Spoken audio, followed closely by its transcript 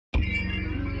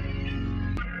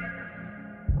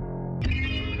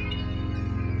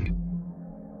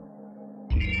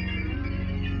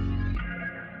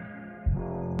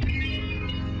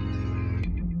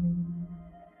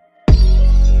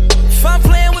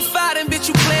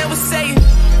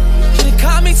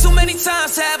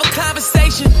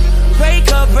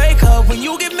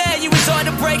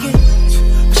breaking.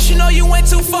 But you know you went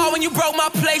too far when you broke my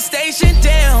PlayStation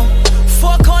down.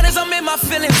 Four corners, I'm in my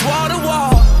feelings, wall to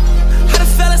wall. I done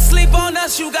fell asleep on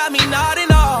us, you got me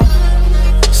nodding off.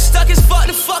 Stuck as fuck,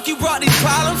 the fuck you brought these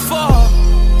problems for?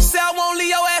 Say I won't leave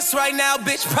your ass right now,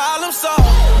 bitch, problem solved.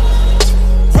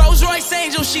 Rolls Royce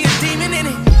angel, she a demon in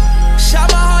it.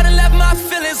 Shot my heart and left my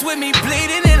feelings with me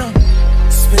bleeding in them.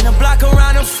 Spin a block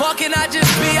around and fucking, I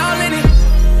just be all in it.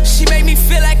 She make me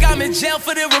feel like I'm in jail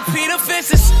for the repeat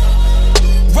offenses.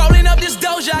 Rolling up this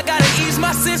doja, I gotta ease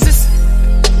my senses.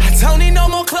 I don't need no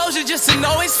more closure just to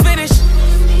know it's finished.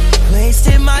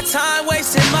 Wasting my time,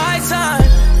 wasting my time.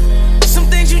 Some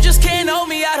things you just can't hold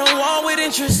me, I don't want with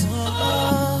interest.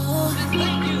 Oh,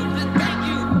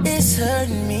 it's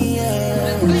hurting me,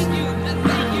 yeah.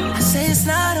 I say it's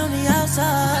not on the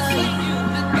outside,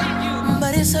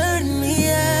 but it's hurting me,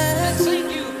 yeah.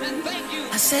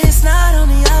 I say it's not on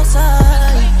the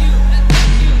outside,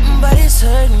 but it's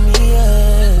hurting me,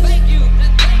 yeah.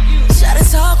 Try to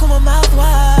talk with my mouth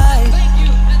wide,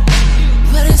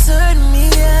 but it's hurting me,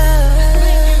 yeah.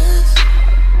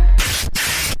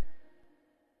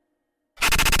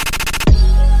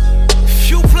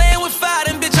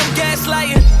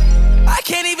 I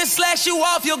can't even slash you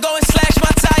off, you'll go and slash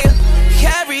my tire.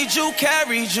 Carried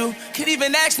you, can't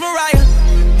even ask Mariah.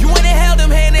 You went and held them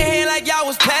hand in hand like y'all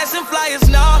was passing flyers,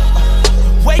 nah.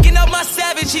 Waking up my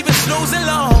savage, he been snoozing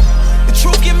long. The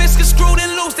truth get misconstrued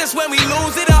and loose, that's when we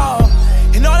lose it all.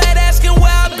 And all that asking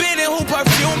where I've been and who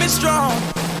perfume is strong.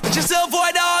 But just to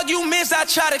avoid the arguments, I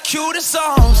try to cue the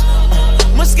songs.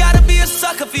 Must gotta be a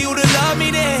sucker for you to love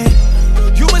me then.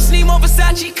 You must need more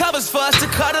Versace covers for us to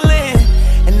cuddle in.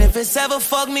 And if it's ever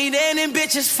fuck me then, and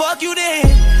bitches fuck you then.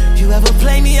 You ever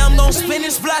play me, I'm gon' spin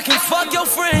this block and fuck your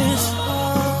friends.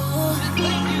 Oh,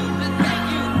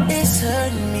 it's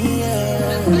hurting me,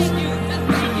 yeah.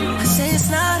 I say it's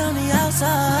not on the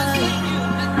outside,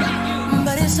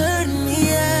 but it's hurting me,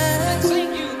 yeah.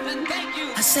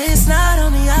 I say it's not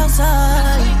on the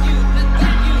outside,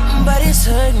 but it's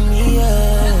hurting me,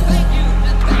 yeah.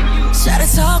 Try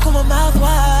to talk with my mouth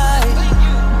wide,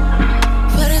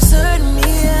 but it's hurting me,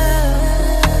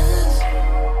 yes.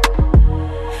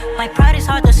 My pride is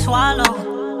hard to swallow.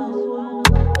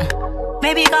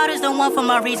 Maybe God is the one for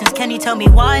my reasons. Can he tell me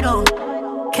why though?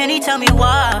 Can he tell me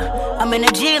why? I'm in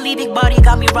a GLE, big body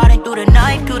got me riding through the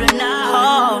night,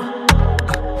 Oh,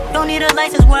 don't need a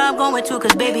license where I'm going to,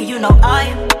 cause baby you know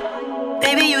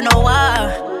baby you know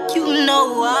why. You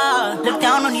know why. Look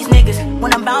down on these niggas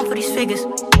when I'm bound for these figures.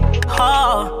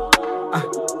 Oh,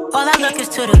 all I look is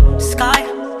to the sky.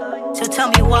 So tell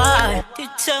me why.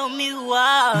 Tell me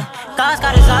why. God's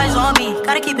got his eyes on me.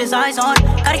 Gotta keep his eyes on.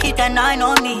 Gotta keep that 9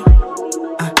 on me.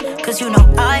 Cause you know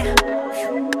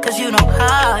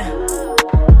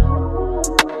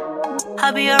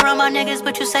I be around my niggas,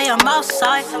 but you say I'm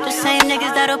outside. The same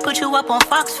niggas that'll put you up on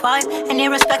Fox 5. And they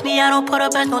respect me, I don't put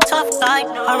up as no tough guy.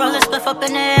 I roll a spliff up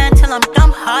in the air until I'm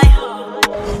dumb high.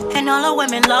 And all the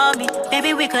women love me.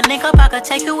 Maybe we could link up, I could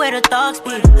take you where the dogs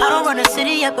be. I don't run the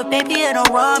city yet, but baby, it don't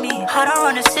run me. I don't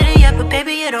run the city yet, but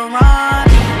baby, it don't run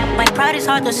me. My pride is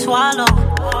hard to swallow.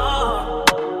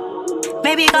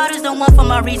 Maybe God is the one for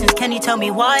my reasons. Can he tell me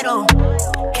why though?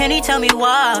 Can he tell me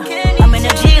why? I'm in a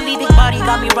GLE, big body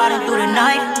got me riding through the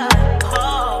night.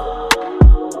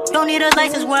 Don't need a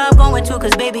license where I'm going to,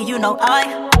 cause baby, you know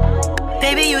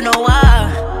baby, you know why.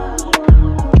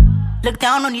 Look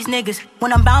down on these niggas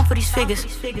when I'm bound for these figures.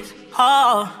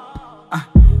 Oh,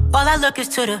 all I look is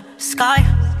to the sky.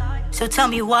 So tell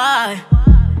me why.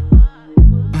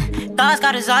 God's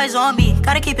got his eyes on me.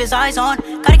 Gotta keep his eyes on.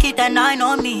 Gotta keep that 9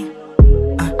 on me.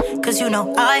 Cause you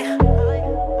know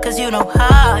cause you know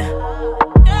how.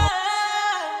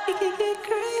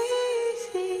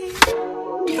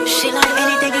 She like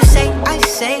anything you say, I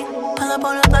say. Pull up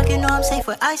on the block, you know I'm safe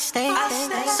where I stay.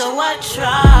 So I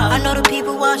try. I know the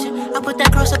people watching. I put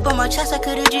that cross up on my chest, I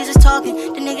could've Jesus talking.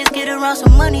 The niggas get around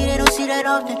some money, they don't see that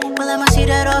often. Well, I might see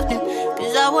that often,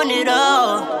 cause I want it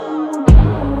all.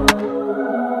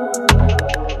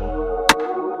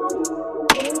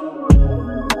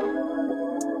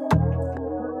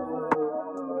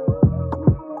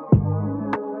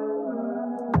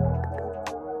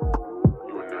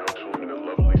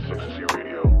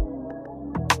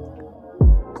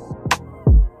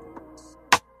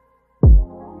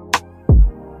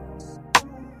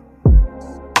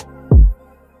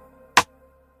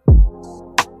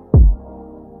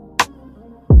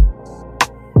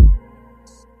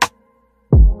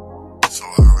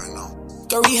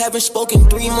 we haven't spoken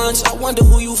 3 months. I wonder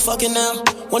who you fucking now.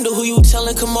 Wonder who you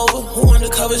telling come over, who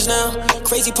undercovers now.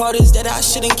 Crazy part is that I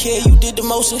shouldn't care. You did the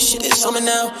most and shit is summer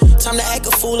now. Time to act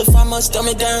a fool if I must dumb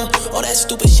it down. All that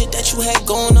stupid shit that you had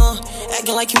going on.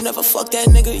 Acting like you never fucked that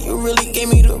nigga. You really gave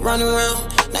me the run around.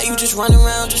 Now you just run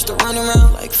around, just to run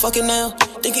around. Like fucking now.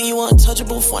 Thinking you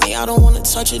untouchable, funny I don't wanna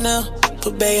touch it now.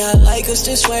 But babe, I like us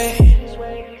this way.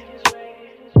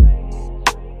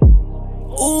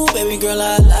 Ooh, baby girl,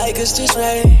 I like us this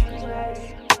way.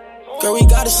 Girl, we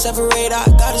gotta separate, I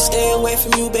gotta stay away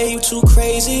from you, babe, you too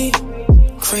crazy.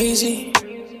 Crazy.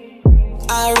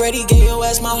 I already gave your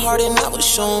ass my heart and I was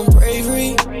showing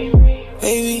bravery,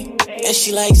 baby. And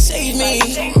she like, save me.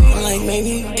 I'm like,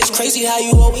 maybe. It's crazy how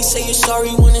you always say you're sorry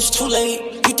when it's too late.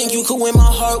 You think you could win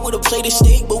my heart with a plate of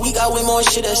steak, but we got way more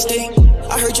shit at stake.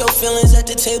 I heard your feelings at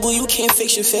the table, you can't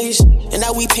fix your face. And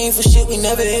now we paying for shit we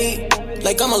never ate.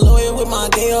 Like I'm a lawyer with my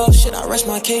day off, shit, I rest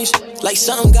my case. Like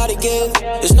something gotta give.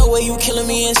 There's no way you killing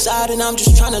me inside and I'm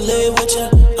just trying to live with you.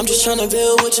 I'm just trying to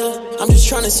build with you. I'm just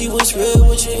trying to see what's real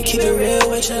with you and keep it real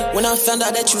with you. When I found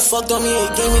out that you fucked on me,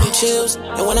 it gave me the chills.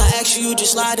 And when I asked you, you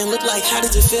just lied and looked like, how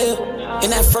does it feel?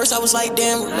 And at first I was like,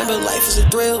 damn, remember life is a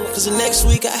thrill. Cause the next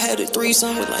week I had a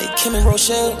threesome with like Kim and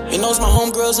Rochelle. And those my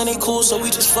homegirls and they cool, so we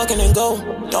just fucking and go.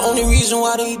 The only reason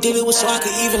why they did it was so I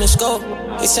could even scope.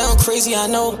 It sound crazy, I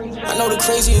know the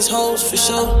craziest hoes for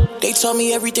sure. They told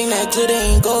me everything that glitter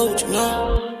ain't gold, you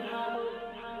know.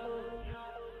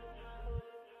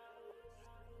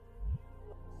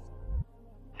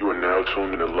 You are now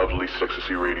tuned into lovely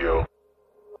Sexy Radio.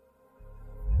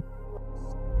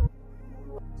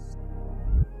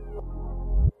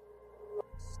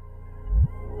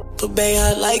 But babe,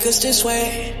 I like us this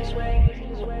way.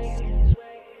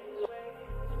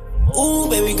 Ooh,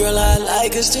 baby girl, I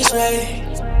like us this way.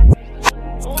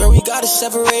 Girl, we gotta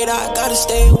separate, I gotta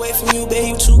stay away from you, babe,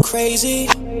 you too crazy.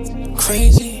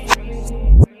 Crazy.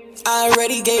 I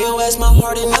already gave your ass my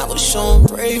heart and I was showing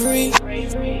bravery,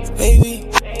 baby.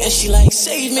 And she like,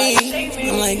 save me.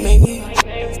 I'm like, maybe.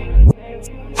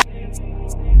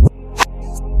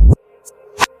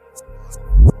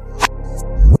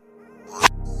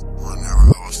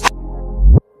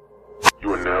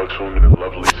 You are now tuned into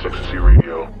lovely Sexy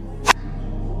Radio.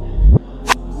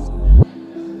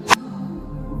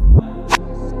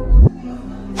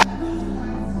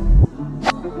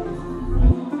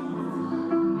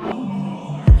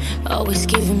 Always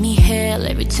giving me hell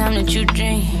every time that you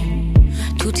drink.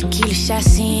 2 tequila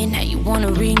shots in, now you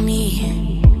wanna read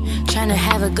me. Tryna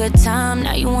have a good time,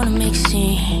 now you wanna make a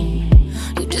scene.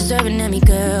 You deserve an Emmy,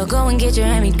 girl, go and get your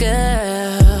Emmy,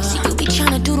 girl. See, you be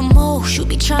tryna do the most, you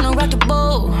be tryna rock the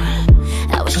boat.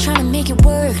 I was tryna make it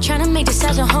work, tryna make this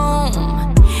house a home.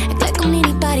 Act like I'm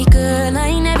anybody, girl, I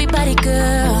ain't everybody,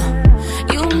 girl.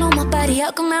 You know my body,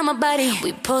 how come out my body?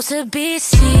 We supposed to be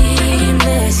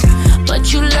seamless,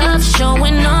 but you love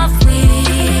showing off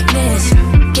weakness.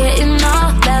 Getting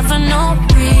off that for no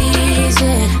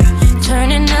reason.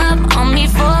 Turning up on me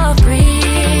for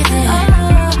breathing.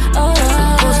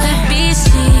 Supposed to be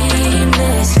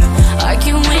seamless,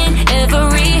 arguing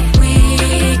every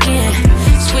weekend.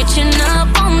 Switching up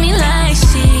on me like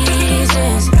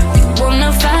seasons. You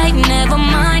wanna fight, never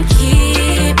mind,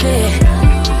 keep it.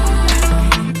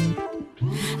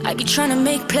 I be tryna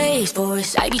make plays for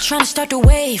us, I be tryna start the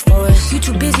wave for us. You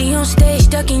too busy on stage,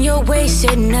 stuck in your way,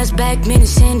 setting us back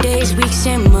minutes and days, weeks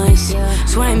and months.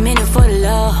 Swear I'm in it for the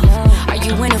love. Are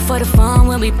you in it for the fun?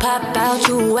 When we pop out,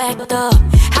 you act up.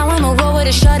 How I'ma roll with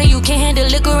a shorty, you can't handle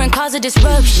liquor and cause a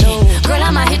disruption. Girl,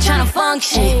 I'm out here tryna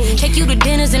function, take you to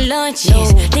dinners and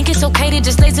lunches. Think it's okay to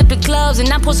just lace up your gloves and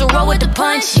not supposed to roll with the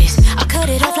punches. I cut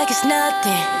it off like it's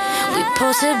nothing. We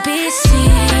supposed to be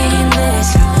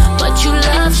seamless, but you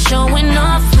love showing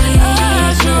off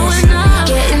weakness.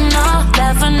 Getting off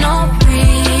that for no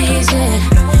reason.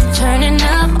 Turning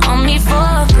up on me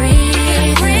for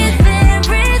breathing.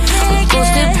 We're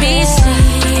supposed to be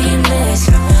seamless,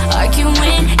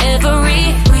 arguing every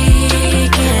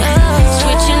weekend.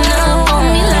 Switching up on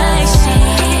me like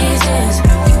seasons.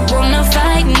 You wanna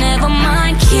fight, never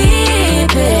mind,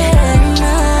 keep it.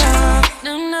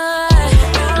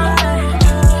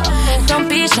 Don't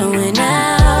be showing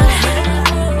out.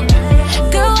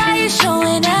 Girl, why you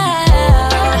showing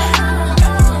out?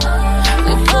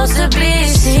 We're supposed to be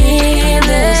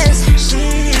seamless.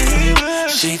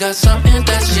 She got something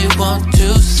that she want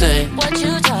to say. What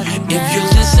you talking about? If you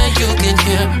listen, you can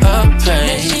hear her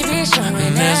pain.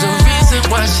 And there's a reason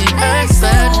why she acts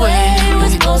that way. We're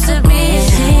supposed to be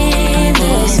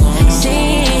seamless,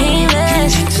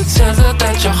 seamless. You need to tell her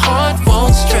that your heart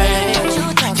won't stray.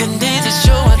 You need to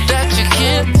show her that you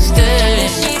can't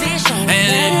stay. And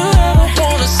if you ever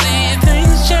wanna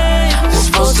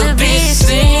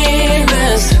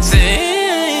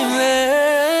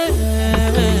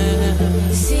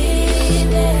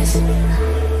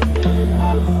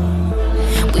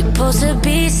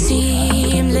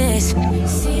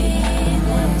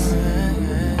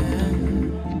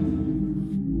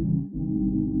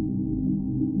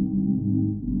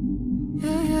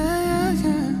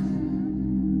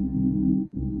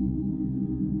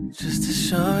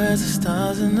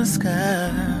the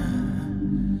sky.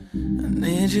 I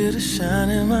need you to shine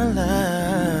in my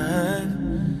life.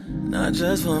 Not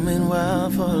just for a meanwhile,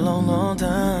 for a long, long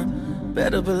time.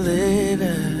 Better believe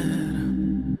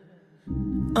it.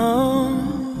 Oh,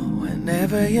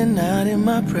 whenever you're not in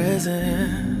my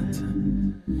presence,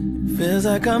 it feels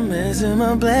like I'm missing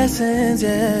my blessings,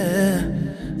 yeah.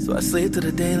 So I sleep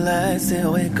through the daylight, stay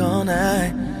awake all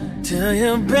night, till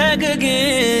you're back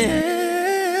again.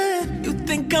 You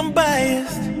think I'm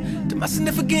biased to my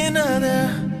significant other.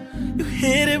 You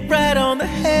hit it right on the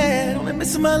head, only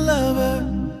missing my lover.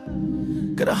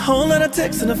 Got a whole lot of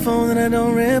texts on the phone that I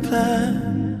don't reply.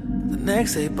 The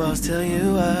next day, boss, tell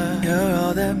you why. You're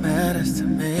all that matters to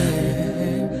me.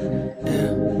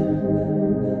 Yeah.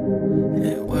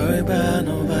 Ain't worried about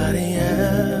nobody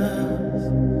else.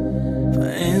 If I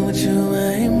ain't with you, I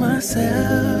ain't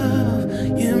myself.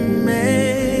 You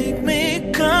make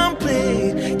me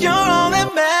complete. You're all that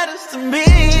matters to me.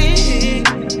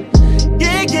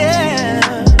 Yeah, yeah.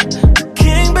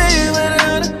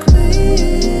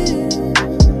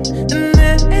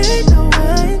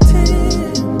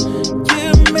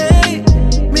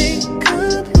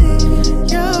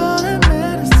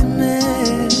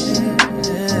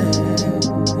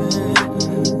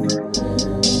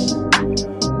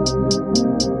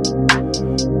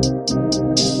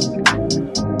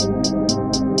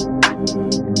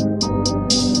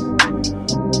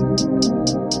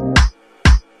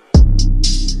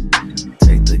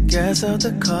 Out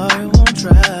the car, it won't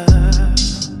drive.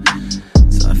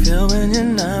 So I feel when you're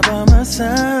not by my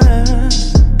side.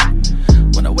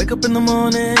 When I wake up in the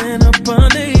morning, up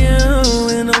under you,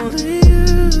 and only you,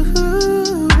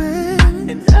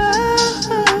 and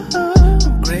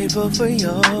I'm grateful for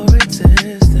your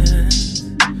existence.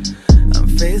 I'm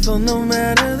faithful no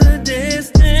matter the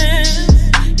distance.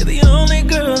 You're the only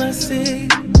girl I see.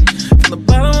 From the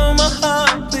bottom of my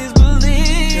heart, please believe.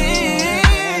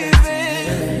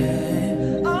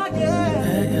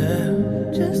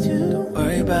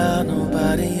 About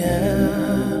nobody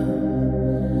else.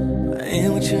 I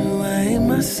ain't with you, I ain't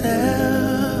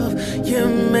myself. You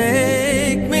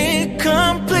make me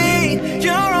complete.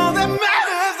 You're all that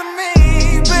matters to me,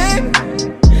 baby.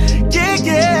 Yeah,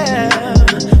 yeah.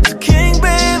 So king,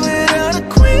 baby, without a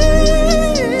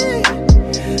queen,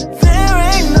 there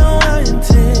ain't no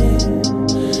guarantee.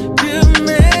 You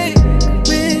make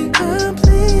me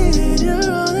complete. You're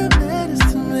all that matters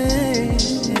to me.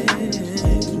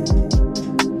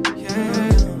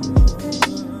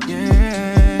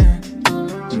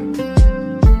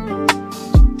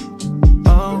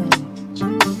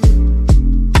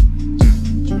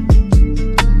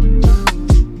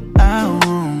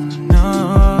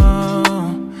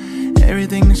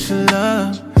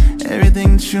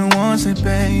 You want, say,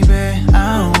 baby, I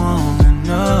wanna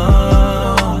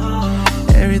know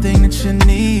everything that you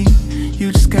need.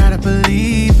 You just gotta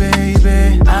believe,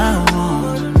 baby. I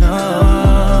wanna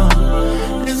know.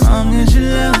 As long as you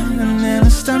love me, never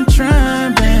stop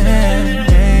trying,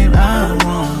 babe. I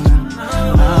wanna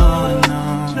know.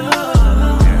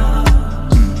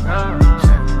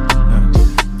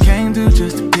 Came through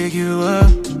just to pick you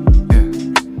up.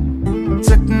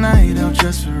 Took the night out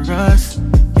just for us.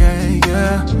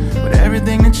 Yeah, with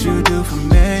everything that you do for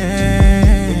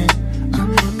me,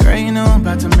 girl, you know I'm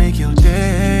about to make your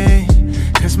day.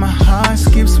 Cause my heart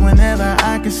skips whenever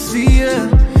I can see you.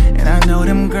 And I know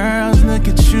them girls look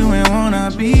at you and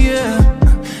wanna be you.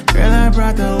 Girl, I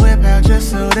brought the whip out just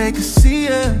so they could see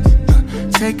us.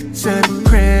 Take it to the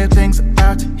crib, things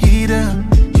about to heat up,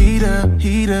 heat up,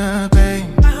 heat up, babe.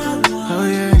 Oh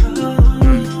yeah.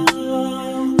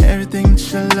 Everything that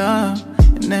you love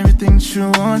and everything that you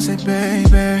want, say,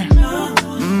 baby. Yeah.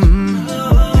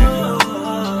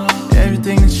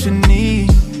 Everything that you need,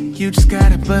 you just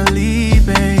gotta believe,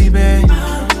 baby. I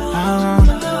want.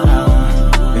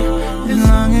 As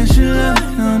long as you love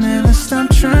me, don't ever stop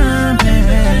trying,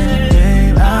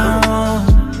 babe. I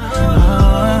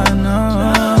know.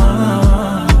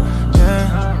 Yeah.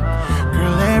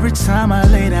 Girl, every time I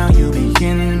lay down, you be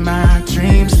in my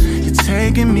dreams. You're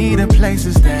taking me to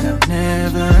places that I've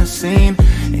never seen.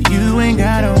 And you ain't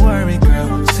gotta worry, girl,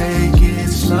 we'll take it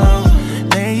slow.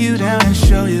 Lay you down and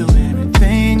show you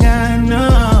everything I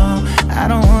know. I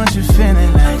don't want you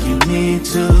feeling like you need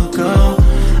to go.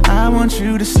 I want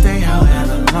you to stay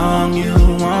however long you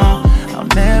want. I'll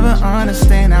never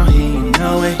understand how he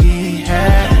know what he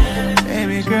had.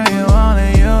 Baby girl, you're all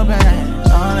in your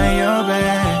bag, all in your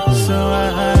bag. So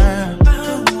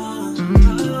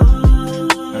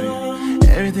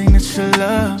everything that you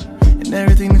love and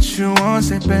everything that you want,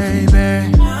 say,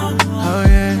 baby. Oh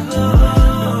yeah.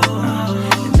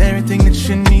 And everything that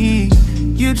you need,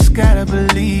 you you just gotta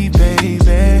believe,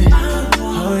 baby.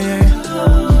 Oh yeah.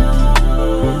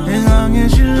 As long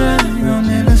as you love me, you'll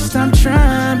never stop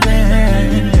trying,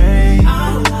 baby.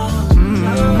 Oh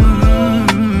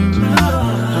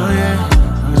yeah.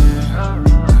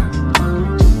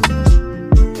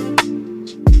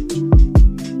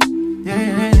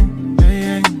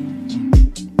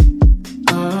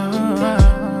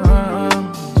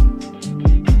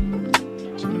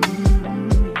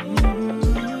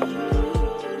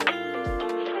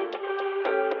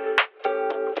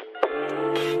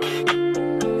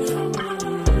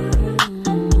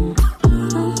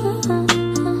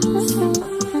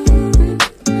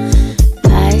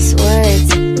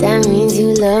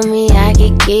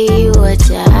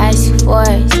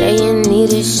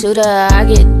 I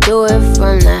could do it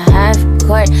from the half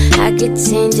court. I could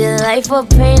change your life or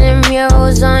painting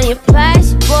murals on your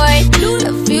passport.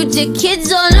 The future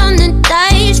kids all on the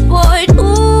dashboard.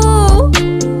 Ooh,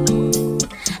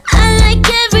 I like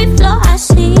every flaw I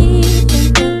see.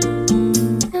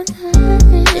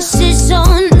 This is so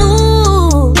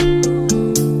new,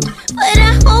 but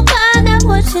I hope I got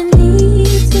what you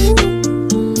need to.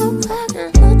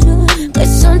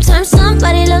 Cause sometimes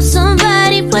somebody loves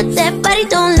somebody, but that body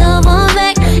don't love them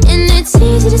back. And it's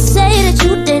easy to say that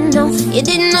you didn't know. You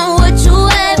didn't know what you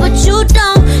had, but you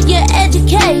don't. You're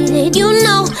educated, you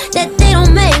know that they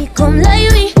don't make them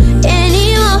like me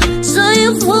anymore. So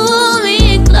you pull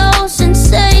me close and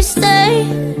say stay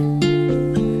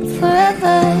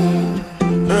forever.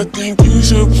 I think you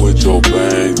should put your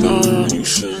bag down. You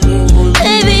should never.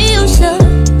 Baby, you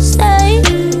should stay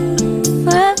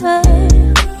forever.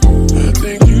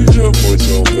 Put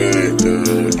your bag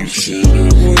down, you should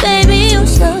have. Baby, you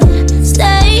should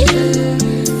stay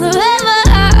forever.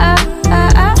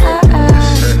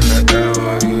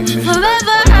 Forever.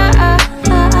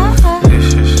 You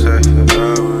should stay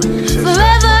forever.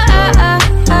 Forever.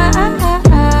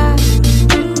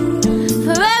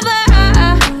 Forever.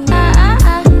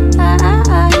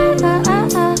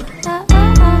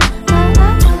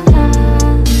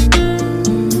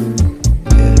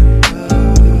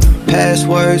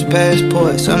 Passwords,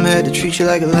 passports, some had to treat you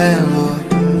like a landlord.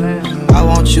 I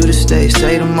want you to stay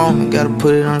the moment, gotta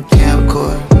put it on the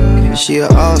camcorder. She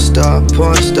an all-star,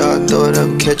 porn star, throw it up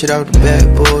and catch it out the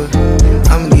backboard.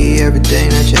 I'ma give you everything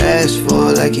that you asked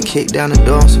for, like you kicked down the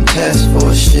door on some task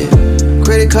force shit.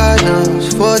 Credit card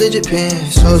numbers, 4-digit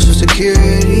pins, social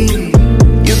security.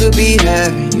 You could be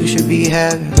having, you should be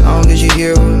having, as long as you're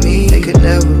here with me. They could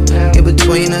never get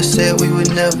between us, said we would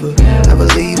never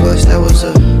leave us, that was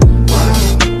a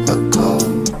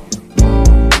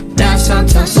now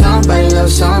sometimes somebody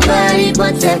loves somebody,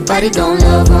 but that body don't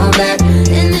love them back.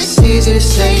 And it's easy to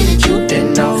say that you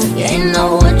didn't know. You ain't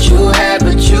know what you had,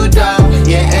 but you don't.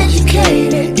 You're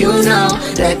educated, you know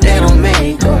that they don't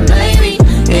make them like me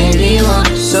anymore.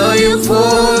 So you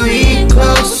pull me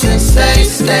close and say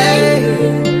stay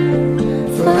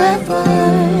forever.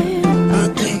 I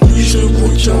think you should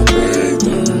put your bag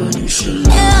down. You should.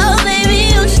 Yeah,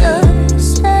 baby, you should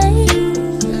stay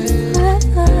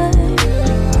forever.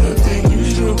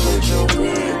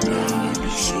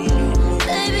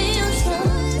 Baby, you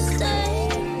should stay.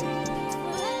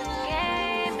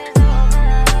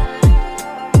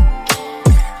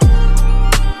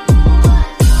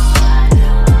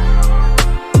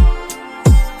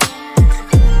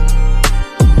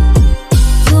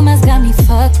 You must got me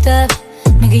fucked up.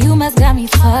 Nigga, you must got me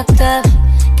fucked up.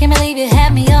 Can't believe you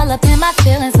had me all up in my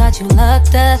feelings. Thought you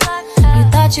lucked up. You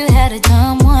thought you had a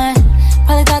dumb one.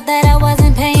 Probably thought that I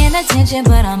wasn't paying attention,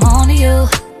 but I'm on to you.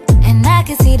 And I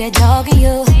can see that dog in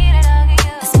you.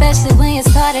 Especially when you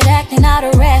started acting out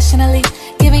irrationally,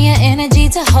 giving your energy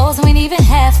to hoes who ain't even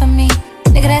half of me.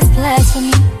 Nigga, that's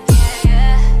blasphemy.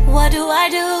 What do I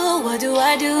do? What do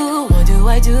I do? What do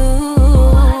I do?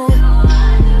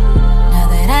 Now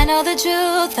that I know the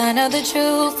truth, I know the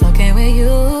truth. Fucking with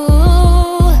you.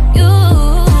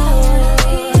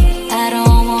 I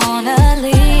don't wanna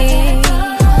leave,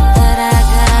 but I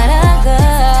gotta go.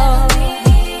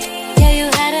 Yeah, you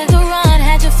had a good run,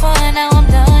 had your fun. Now I'm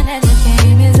done and the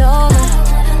game is over.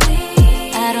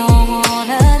 I don't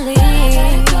wanna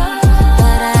leave,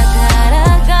 but I gotta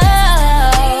go.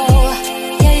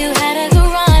 Yeah, you had a good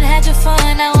run, had your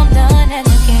fun. Now I'm done and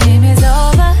the game is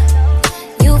over.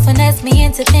 You finessed me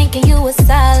into thinking you were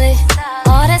solid.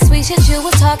 All that sweet shit you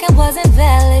was talking wasn't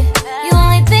valid. You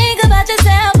only think about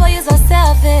yourself, boy, you're so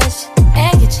selfish.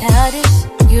 And you're childish.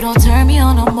 You don't turn me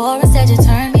on no more, instead you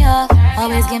turn me off.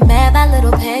 Always get mad by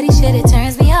little petty shit, it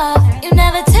turns me off. You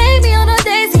never take me on no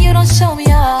days and you don't show me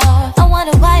off. I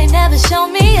wonder why you never show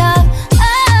me up.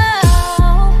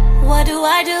 Oh, what do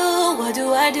I do? What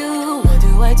do I do? What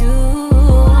do I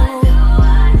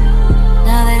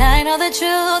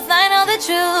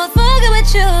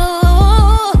with you. I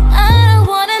don't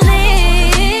wanna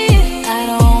leave. I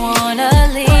don't wanna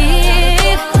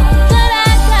leave. But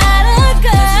I gotta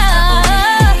go.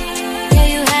 Yeah,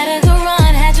 you had a good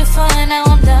run, had your fun. Now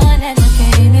I'm done and the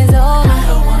game is over. I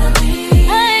don't wanna leave.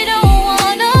 I don't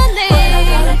wanna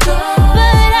leave.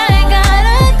 But I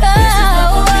gotta go.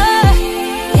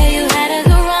 Yeah, you had a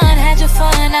good run, had your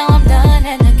fun. Now I'm done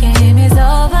and the game is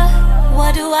over.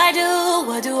 What do I do?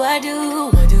 What do I do?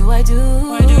 What do I do?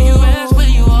 Why do you ask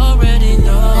when you already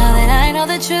know? Now that I know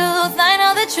the truth, I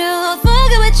know the truth.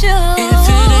 Fuck it with you. If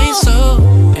it ain't so,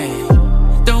 hey,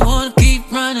 don't wanna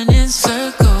keep running in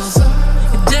circles. It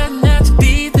doesn't have to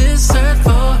be this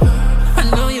hurtful. I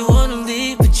know you wanna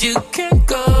leave, but you can't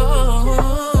go.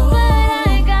 But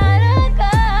I gotta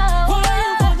go. Why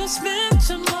you wanna spend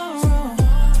tomorrow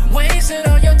wasting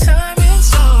all your time in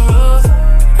sorrow?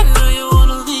 I know you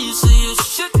wanna leave, so you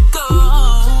should go.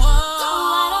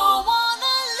 I don't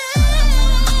wanna leave.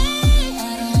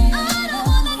 I don't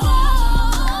wanna go.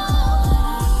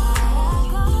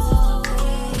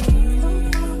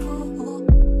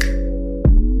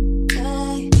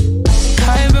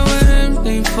 I been with him,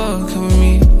 they fucking with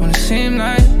me on the same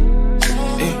night.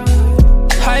 Yeah.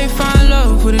 How you find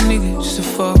love with a nigga just to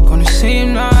fuck on the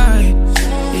same night?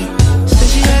 Yeah. Said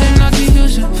she had a naughty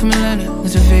user from Atlanta,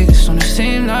 went to Vegas on the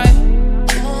same night.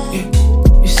 Yeah.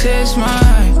 You said it's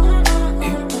mine,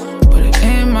 yeah, but it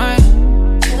ain't mine.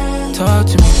 Talk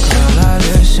to me, girl, I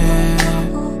listen.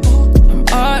 I'm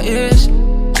all ears.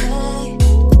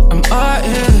 I'm all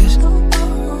ears.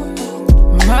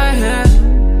 I'm right here.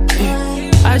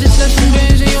 I just left some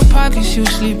bands in your pockets, you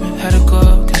was sleeping. Had to go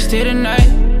up, can stay the night.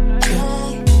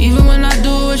 Yeah. Even when I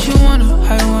do what you wanna,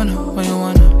 how you wanna, when you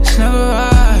wanna, it's never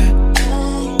right.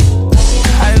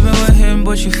 I been with him,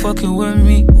 but you fucking with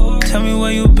me. Tell me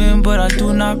where you been, but I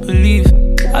do not believe.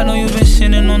 I know you've been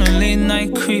sitting on a late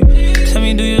night creep. Tell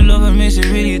me, do you love him, is it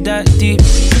really that deep?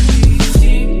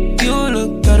 You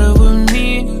look better with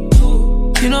me.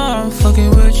 You know I'm fucking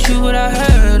with you, but I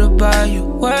heard about you.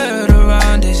 Word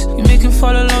around this, you make him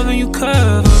fall in love and you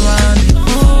curve around it.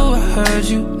 Ooh, I heard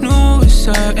you, knew it's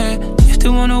certain. If they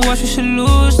wanna watch, you should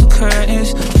lose the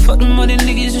curtains. Fuck them other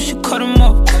niggas, you should cut them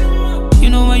off. You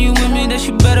know when you with me, that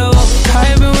you better off.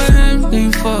 I been with him, then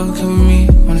you fucking with me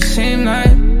on the same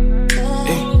night.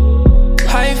 Yeah.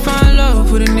 How you find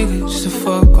love with a nigga just to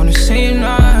fuck on the same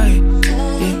night?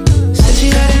 Yeah. Said she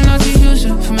had a naughty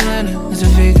user from Atlanta, went to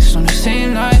Vegas on the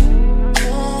same night.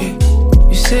 Yeah.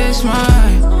 You said it's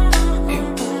mine, yeah,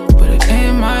 but it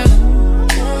ain't mine.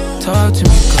 Talk to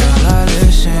me, girl, I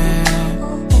listen.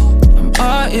 I'm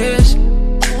all ears.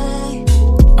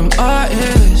 I'm all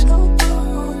ears.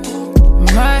 I'm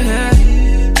right here.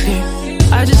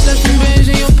 Yeah. I just left some bands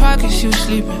in your pockets, you was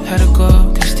sleeping. Had to go,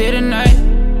 can stay the night.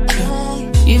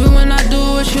 Yeah. Even when I do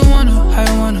what you wanna, how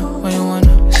you wanna, when you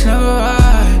wanna, it's never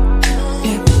right.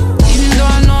 Yeah. Even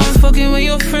though I know I'm fucking with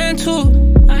your friend too.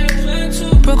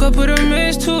 Broke up with her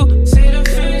mans too.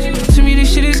 To me this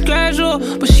shit is gradual,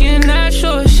 but she ain't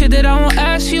natural. Shit that I won't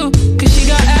ask you, cause she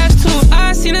got asked too.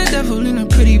 I seen a devil in a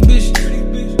pretty bitch.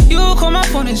 You call my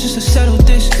phone, it's just to settle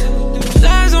this.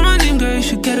 Lies on my name, girl, you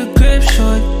should get a grip,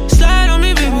 short. Slide on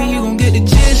me, baby, you gon' get the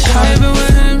gist. I been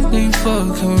with him, then you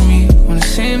fucking with me on the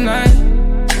same night.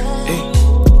 Ay.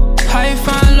 How you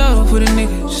find love with a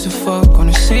nigga just to fuck on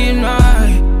the same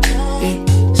night?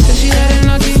 Yeah. Said she had a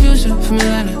naughty user from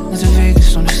Atlanta, went to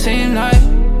Vegas on the same night.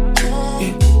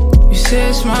 Yeah. You said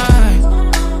it's mine,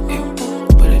 yeah,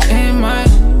 but it ain't mine.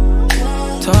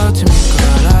 Talk to me,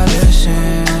 girl, I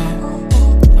listen.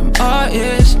 I'm all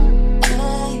ears.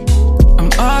 I'm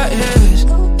all ears.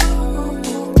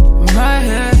 I'm right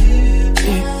here.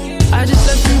 Yeah. I just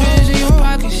left some bands in your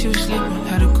pockets, you was sleeping.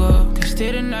 Had to go up, can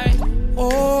stay the night.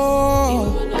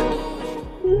 Oh,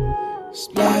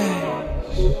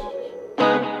 splash.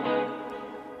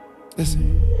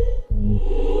 Listen.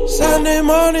 Sunday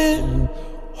morning,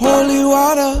 holy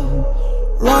water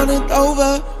runneth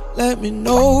over. Let me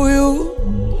know you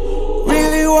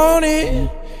really want it.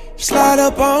 Slide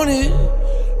up on it,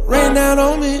 rain down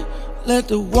on me. Let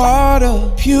the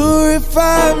water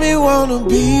purify me. Wanna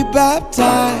be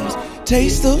baptized.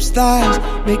 Taste those thighs,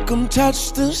 make them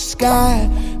touch the sky.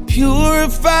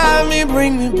 Purify me,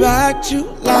 bring me back to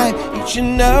life. Each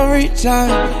and every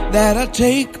time that I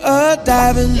take a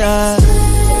diving dive.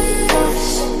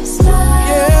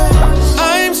 Yeah,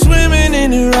 I'm swimming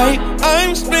in it right.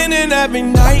 I'm spinning every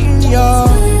night in y'all.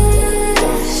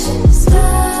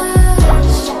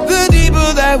 The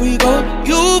deeper that we go,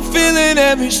 you feeling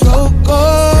every stroke.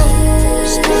 Oh,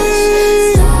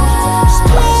 speed.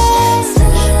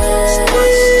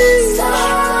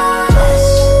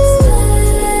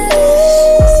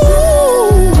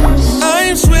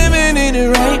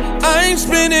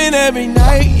 every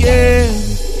night, yeah.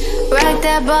 Rock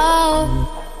that boat,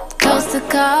 coast to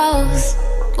coast,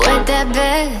 wet that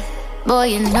bed, boy,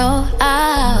 you know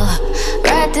I'll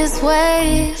ride this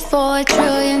wave for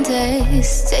 1,000,000,000 days.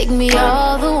 Take me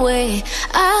all the way.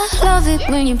 I love it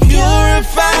when you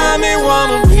purify me,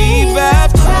 wanna be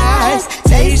baptized.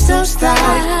 Taste those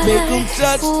thighs, make them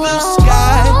touch the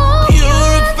sky.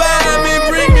 Purify me,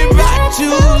 bring me back to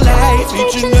life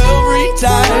each and every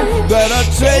time that I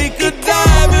take a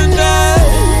dive and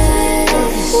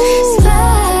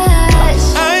splash.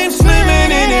 I'm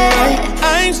swimming in it right,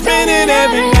 I'm spinning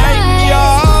every night,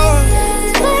 y'all.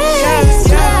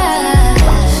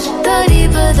 Splash. The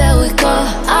deeper that we go,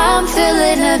 I'm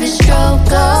feeling every stroke.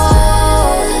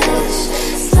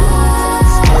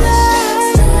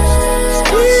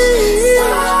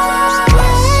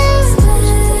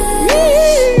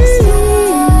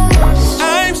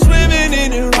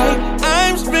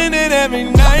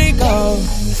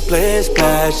 Splash,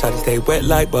 splash, shawty stay wet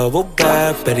like bubble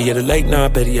bath. Better yet the lake, nah,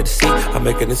 better yet the sea. I'm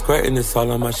making it squirt and it's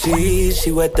all on my sheets.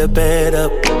 She wet the bed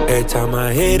up. Every time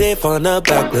I hit it from the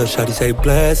back, little shawty say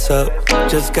bless up.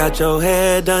 Just got your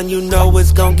hair done, you know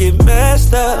it's gon' get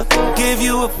messed up. Give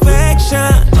you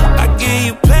affection, I give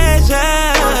you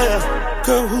pleasure.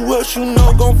 Girl, who else you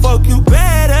know gon' fuck you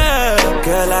better?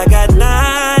 Girl, I got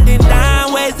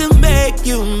 99 ways to make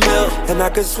you melt. And I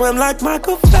can swim like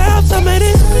Michael Phelps, I'm in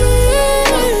it.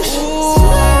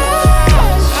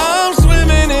 I'm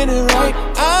swimming in it right,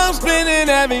 I'm spinning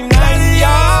every night,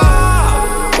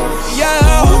 y'all.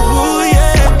 Yeah, ooh,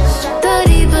 yeah. The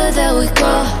deeper that we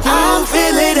go, I'm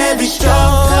feeling every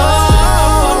stroke.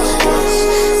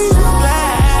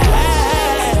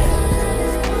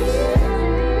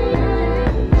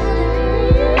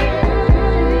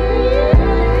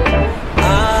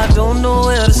 I don't know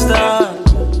where to start.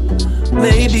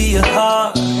 Maybe your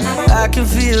heart, I can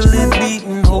feel it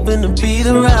beating, hoping to be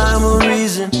the rhyme or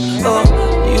reason. Oh,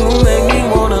 you make me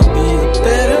wanna be a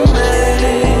better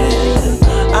man.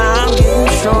 I'm getting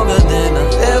stronger than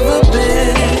I've ever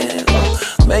been.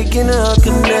 Making a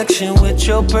connection with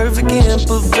your perfect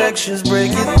imperfections.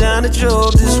 Break it down at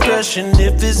your discretion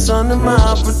if it's under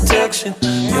my protection.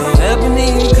 Your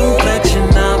ebony complexion,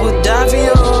 I would die for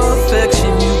your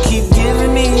affection. You keep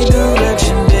giving me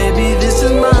direction, baby, this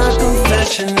is my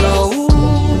confession. Oh,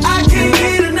 I can't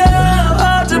get enough.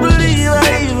 Hard to believe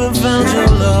I even found your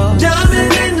love.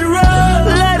 Diamond in the rough,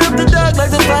 light up the dark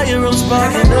like the fire I'm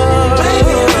sparking up.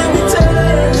 Baby, let me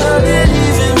touch, nothing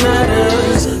even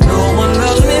matters. No one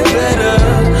loves me better.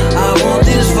 I want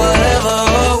this forever.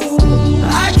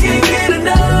 I can't get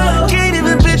enough. Can't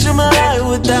even picture my life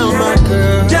without my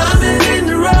girl. Diamond in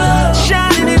the rough,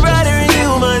 shining it brighter and you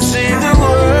might save the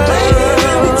world. Baby,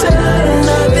 let me touch,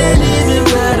 nothing even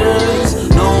matters.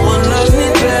 No one loves me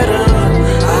better.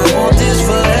 I want this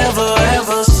forever.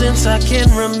 Ever since I can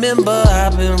remember,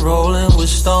 I've been rolling with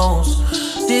stones.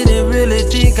 Didn't really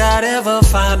think I'd ever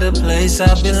find a place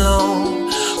I belong.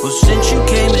 Well, since you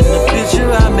came in the picture,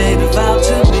 I made a vow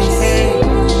to behave.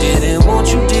 Didn't want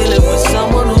you dealing with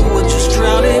someone who would just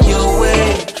drown in your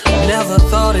way. Never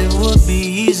thought it would be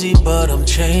easy, but I'm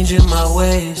changing my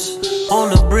ways. On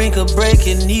the brink of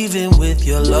breaking even with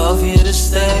your love here to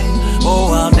stay.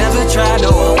 Oh, I'll never try, no,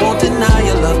 I won't deny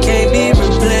your love can't be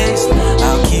replaced.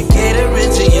 I'll keep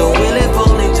catering to your will if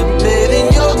only to bathe in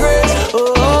your grace.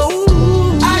 Oh,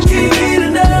 I can't get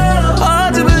enough.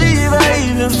 Hard to believe I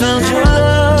even found your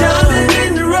love. Diamond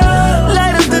in the rough,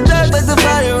 light up the dark like the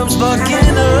fire I'm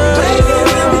sparking up. Baby,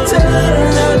 let me touch,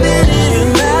 nothing even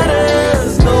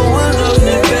matters. No one loves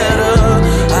me better.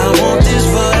 I want this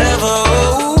forever.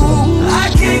 I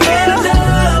can't get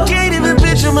enough. Can't even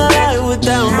picture my life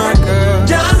without my girl.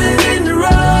 Diamond in the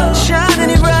rough, shining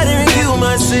it brighter and you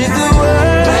might save the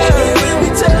world. Baby, when we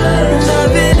touch,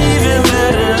 nothing even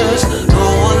matters. No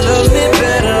one loves me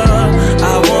better.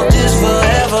 I want this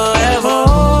forever, ever.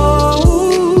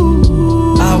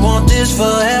 I want this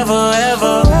forever,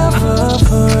 ever.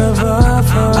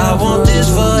 I want this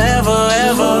forever,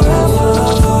 ever.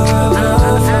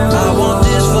 I want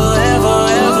this forever,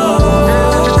 ever.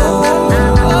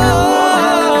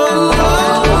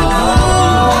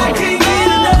 I can't get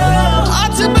enough.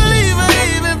 Hard to believe I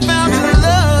even found your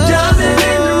love. Diamond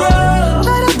in the rough,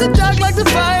 light up the dark like the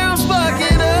fire I'm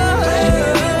sparking up.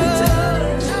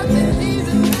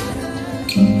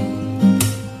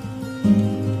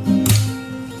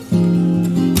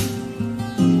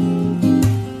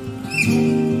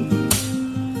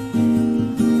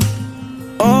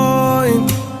 I'm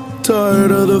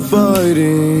tired of the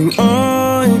fighting,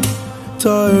 I'm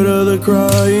tired of the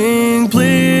crying.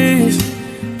 Please,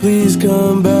 please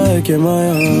come back in my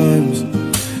arms.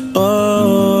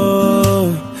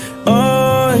 Oh,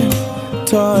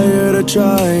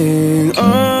 trying.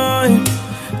 I'm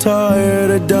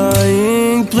tired of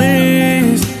dying.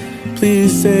 Please,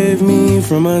 please save me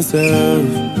from myself.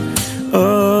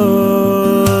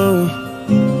 Oh,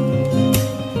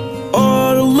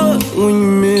 all the luck when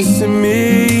you're missing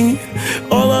me,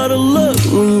 all out of luck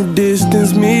when you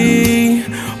distance me,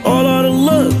 all out of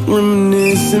luck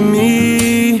reminiscing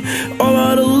me, all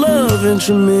out of love and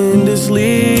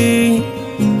tremendously.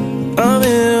 I'm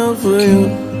here for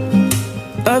you.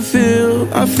 I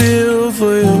feel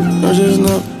for you. I just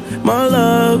know my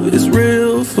love is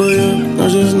real for you. I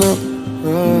just know.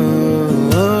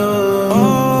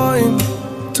 I'm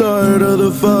tired of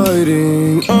the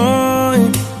fighting.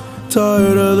 I'm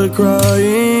tired of the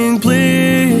crying.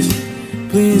 Please,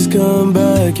 please come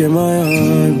back in my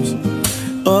arms.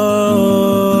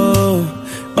 Oh,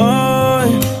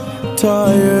 I'm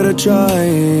tired of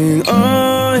trying.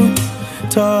 I'm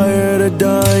tired of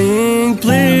dying.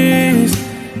 Please,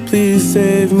 please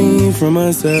save me from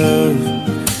myself.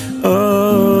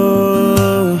 Oh.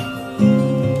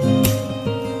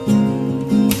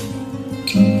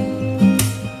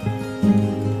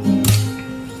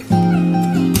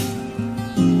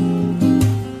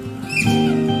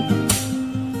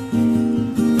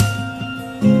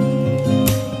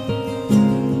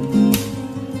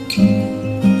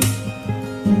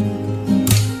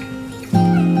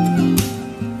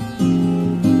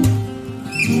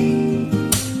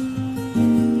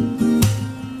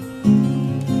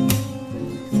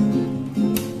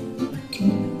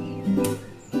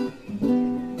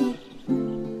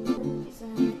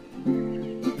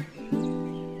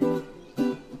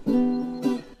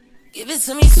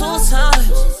 To me 2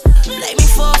 times, play me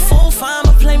for a fool, fine,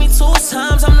 but play me 2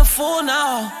 times. I'm the fool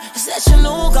now. Is that your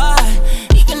new guy?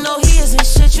 Even though he isn't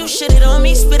shit, you shit it on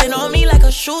me, spit it on me like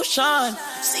a shoe shine.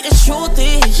 See, the truth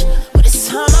is, but this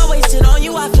time I wasted on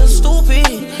you, I feel stupid.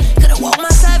 Could've walked my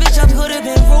savage, I could've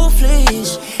been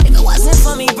ruthless. If it wasn't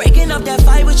for me breaking up that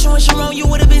fight with you and Sharon, you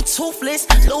would've been toothless.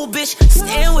 Little bitch,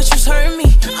 staying with you's hurting me.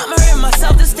 I'm hurting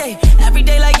myself this day, every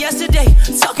day like yesterday.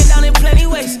 Talking down in plenty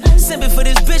ways, simping for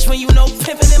this bitch when you know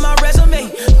pimping in my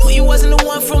resume. Knew you wasn't the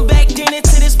one from back then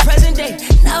into this present day.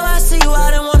 Now I see you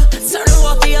out and wanna turn and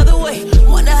walk the other way.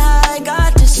 Wonder how I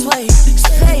got this way. 'Cause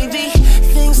baby,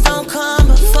 things don't come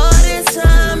before the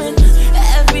time, and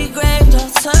every grave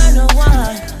don't turn to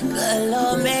wine. The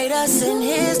Lord made us in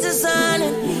His design,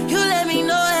 and you let me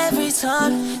know every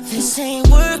time this ain't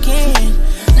working.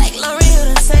 Like L'Oreal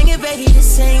done sang it, baby,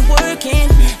 this ain't working.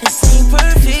 This ain't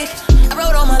perfect. I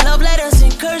wrote all my love letters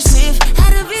in cursive.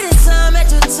 Had a bit of time at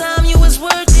the time, you was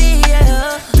worth it,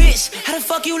 yeah. Bitch, how the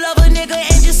fuck you love a nigga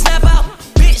and just snap out?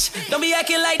 Bitch, don't be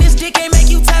acting like this dick ain't make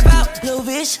you tap out. Little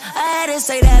bitch, I had to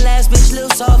say that last bitch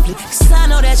little softly, 'cause I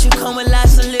know that you come with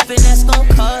lots of lip and that's gon'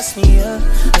 cost me, yeah.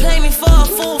 Play me for a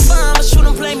fool, fine, but you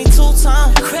done play me 2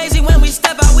 times. Crazy when we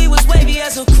step out, we was wavy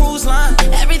as a cruise line.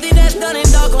 Everything that's done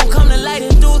and dog gon' come to light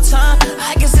in due time.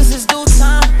 I guess this is due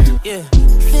time, yeah.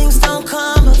 Things don't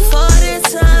come before the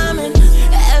time, and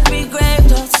every grave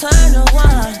don't turn to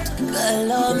wine. The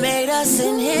Lord made us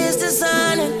in His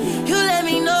design, and you let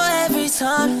me know every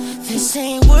time this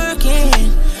ain't working.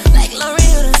 Like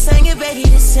L'Oreal done sang it, baby,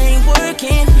 this ain't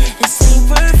working. This ain't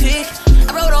perfect.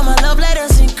 I wrote all my love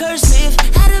letters in cursive.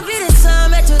 Had a bit of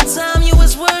time at the time, you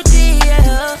was worth it,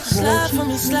 yeah. Slide for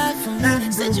me, slide for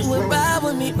me. Said you would ride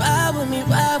with me, ride with me,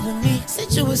 ride with me.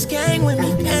 Said you was gang with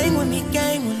me, gang with me,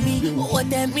 gang with me. But what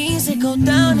that means, it go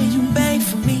down and you bang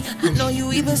for me. I know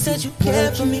you even said you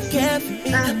care for me, care for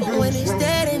me. But when it's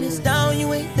dead and it's down,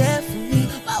 you ain't there for me.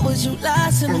 Why would you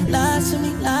lie to me, lie to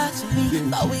me, lie to me?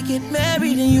 Thought we get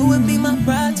married and you would be my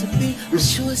bride to be. But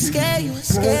you was scared, you was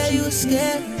scared, you was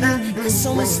scared. There's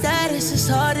so much status, it's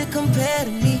hard to compare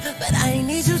to me. But I ain't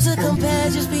need you to compare,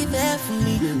 just be there for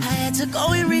me. I had to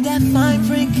go and read that fine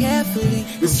print carefully.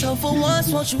 And so for once,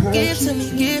 won't you give to me,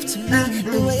 give to me.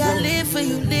 The way I live for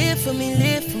you, live for me,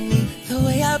 live for me. The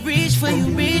way I reach for you,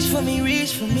 reach for me,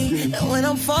 reach for me. And when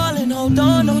I'm falling, hold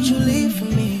on, don't you leave for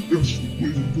me.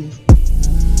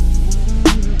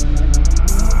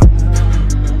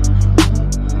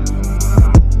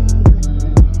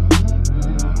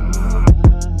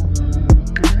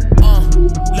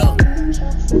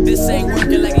 This ain't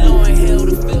working like Lauren Hill,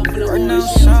 the film for the orange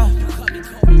show.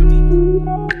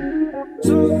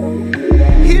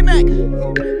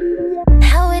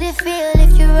 How would it feel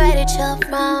if you righted your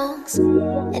wrongs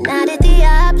and I did the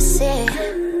opposite?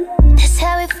 That's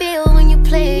how it feel when you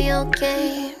play your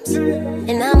games.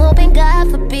 And I'm hoping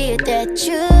God forbid that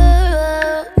you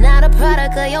not a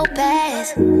product of your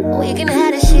past. We can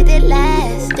have the shit that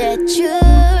lasts. That you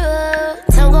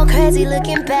don't go crazy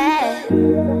looking bad.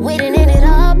 We done ended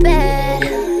all bad.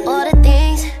 All the things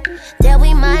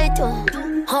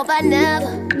hope I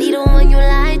never be the one you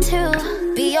lie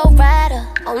to. Be your rider,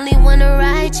 only wanna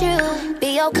ride you.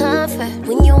 Be your comfort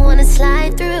when you wanna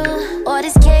slide through. All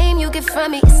this game you get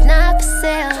from me, it's not for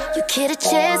sale. You get a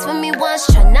chance with me once,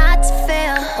 try not to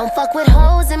fail. Don't fuck with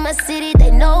hoes in my city, they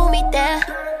know me there.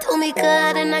 Do me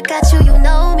good and I got you, you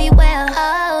know me well.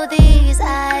 All these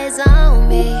eyes on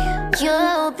me,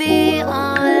 you'll be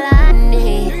all I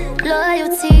need.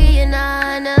 Loyalty and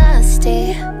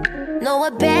honesty. Know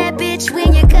a bad bitch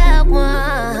when you got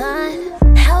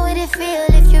one. How would it feel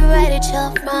if you righted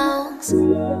your wrongs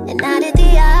and I did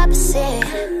the opposite?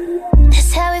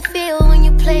 That's how it feel when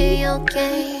you play your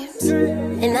games.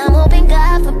 And I'm hoping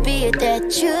God forbid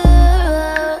that you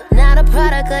not a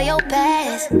product of your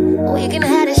past, or you can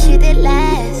have the shit that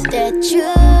lasts. That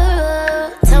you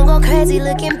don't go crazy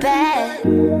looking bad.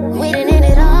 We done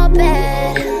ended all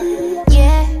bad.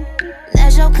 Yeah,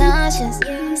 that's your conscience.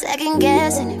 Second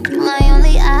guessing if you're my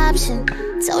only option.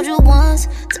 Told you once,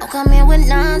 don't come in with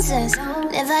nonsense.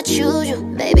 If I choose you,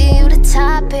 baby, you the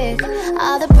topic.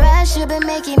 All the pressure been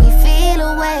making me feel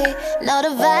away. Know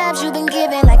the vibes you've been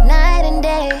giving like night and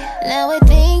day. Now we're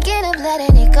thinking of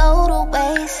letting it go to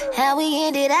waste. How we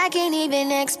ended, I can't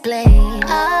even explain.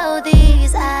 All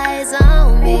these eyes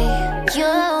on me,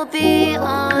 you'll be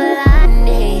all I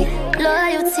need.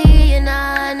 Loyalty and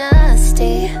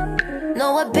honesty.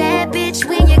 Know a bad bitch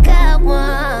when you got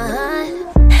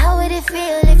one. How would it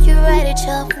feel if you righted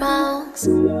your wrongs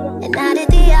and I did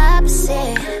the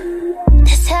opposite?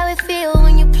 That's how it feel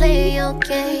when you play your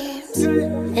games.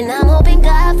 And I'm hoping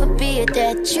God forbid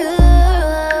that you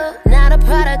not a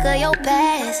product of your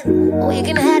past, or you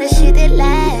can have the shit that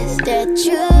lasts. That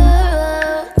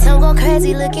you don't go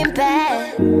crazy looking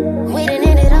bad. We done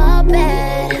ended all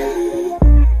bad.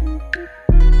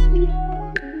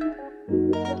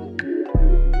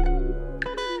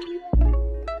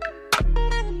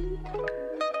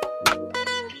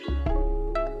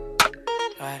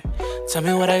 Tell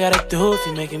me what I gotta do if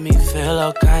you're making me feel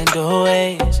all kind of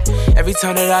ways. Every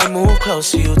time that I move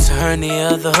closer, you turn the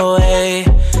other way.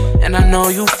 And I know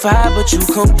you fine, but you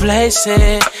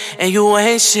complacent. And you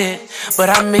ain't shit, but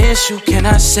I miss you, can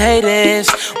I say this?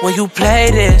 When you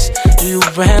play this, do you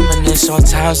reminisce on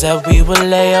times that we would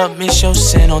lay up? Miss your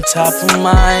sin on top of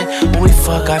mine. When we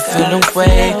fuck, I feel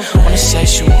away. Wanna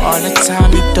sex you all the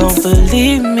time, you don't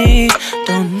believe me.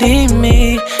 Don't need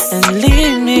me, and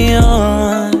leave me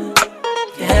on.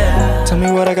 Tell me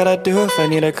what I gotta do if I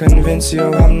need to convince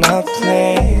you I'm not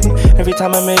playing. Every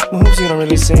time I make moves, you don't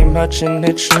really say much and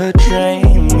it should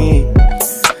drain me.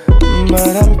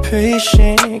 But I'm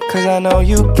patient, cause I know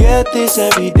you get this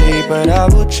every day. But I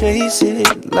will chase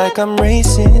it like I'm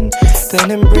racing, then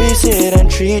embrace it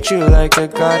and treat you like the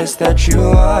goddess that you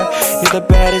are. You're the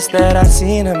baddest that I've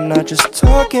seen, I'm not just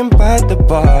talking by the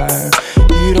bar.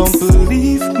 You don't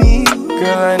believe me,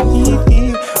 girl, I need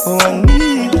you, oh I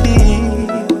need you.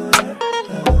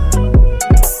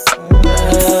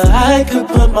 I could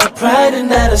put my pride in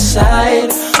that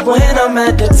aside. When I'm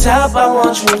at the top, I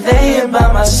want you laying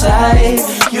by my side.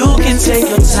 You can take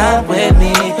your time with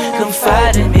me,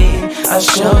 confide in me. I'll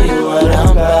show you what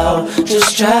I'm about.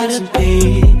 Just try to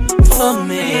be for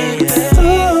me.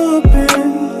 Open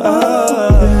up,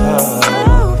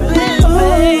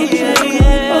 baby.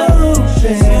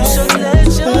 So let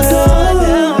your guard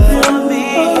down for me.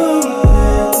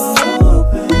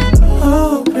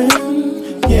 Open,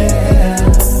 yeah.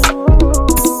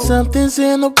 Something's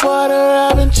in the water,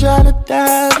 I've been trying to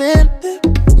dive in.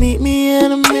 Meet me in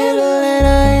the middle and I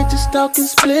ain't just talking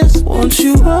splits. Won't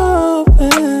you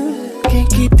open? Can't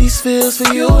keep these feels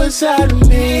for you inside of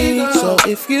me. So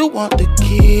if you want the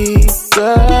key,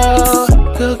 girl,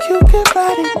 you can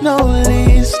ride it, no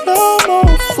lead. Slow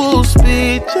mo, full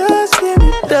speed, just give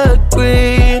me the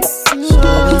green. So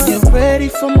when you're ready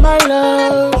for my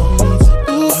love,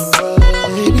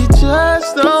 baby,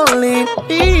 just don't leave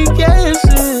me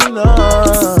guessing.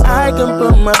 I can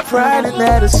put my pride in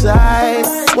that aside.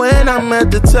 When I'm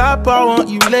at the top, I want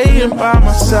you laying by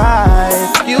my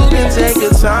side. You can take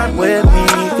your time with me,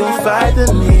 confide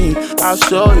in me. I'll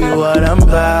show you what I'm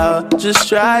about. Just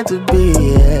try to be,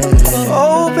 yeah.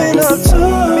 Open up to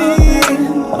me.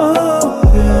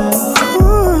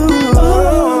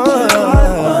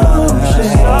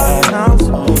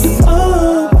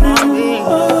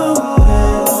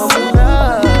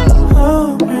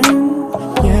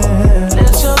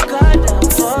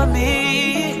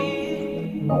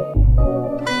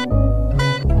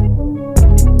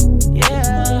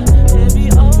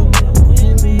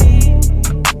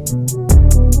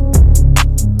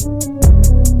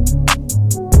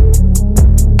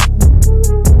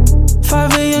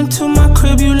 To my crib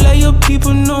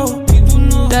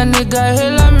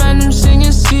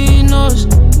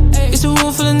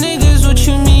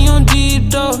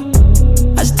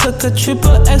took a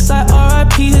triple X, I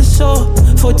RIP his soul.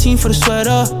 14 for the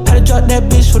sweater, had to drop that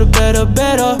bitch for the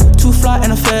better. Too fly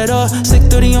and I fed her. Slick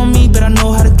 30 on me, but I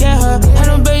know how to get her. Had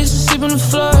no bass, sleep on the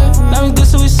floor. Now we good,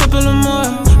 so we sippin' a more.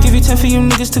 Give you 10 for you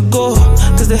niggas to go,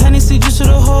 cause the Hennessy just to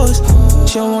the hoes.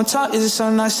 She don't want talk, is it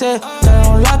something I said? Got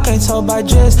her on lock, ain't told by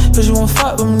dress. Cause you won't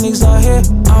fuck with me niggas out here.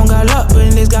 I don't got luck, but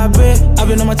niggas got bread. I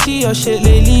been on my T.O. shit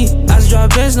lately. I just drive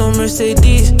Benz, no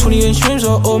Mercedes. 20-inch rims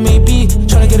or maybe.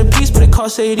 Tryna get a piece, but it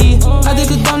costs 80. I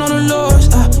think it down on the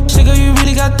lowest. Shit, girl, you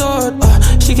really got thought.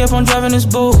 She kept on driving this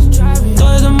boat.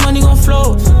 Thought the money gon'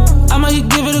 flow. I might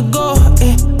give it a go.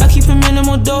 I keep it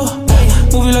minimal though.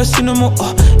 Movie like cinema,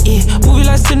 movie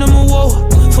like cinema, whoa.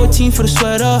 14 for the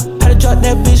sweater, had to drop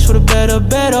that bitch for the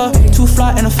better. Too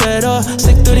fly and I fed her.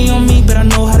 Slick 30 on me, but I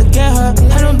know how to get her.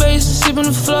 Had no bass, sleep on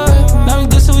the floor. Now we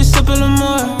good, so we sippin' a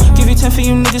more. Give you 10 for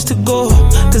you niggas to go,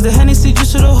 cause the Hennessy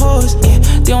just to the hoes.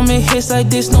 They don't make hits like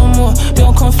this no more. They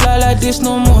don't come fly like this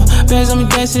no more. Bands on me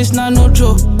dancing, it's not no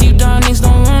joke. Deep down niggas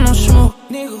don't want no smoke.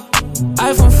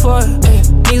 iPhone 4,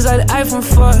 niggas like the iPhone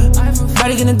 4.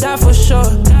 Body gonna die for sure.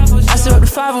 I still up the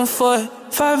 5 on 4.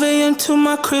 5 a.m. to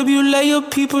my crib, you let your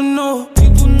people know.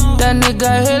 That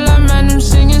nigga hit like man, I'm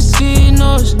singing C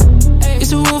notes.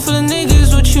 It's a room full of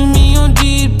niggas, what you mean on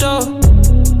deep though?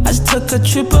 I just took a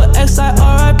triple X, I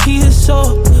RIP his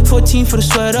soul. 14 for the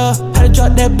sweater, had to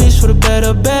drop that bitch for the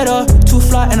better. Too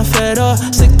fly and I fed her.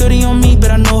 Slick 30 on me,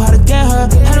 but I know how to get her.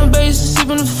 Had no bass, sleep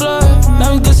on the floor.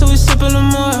 Now we good, so we sippin' a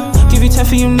more. Give you 10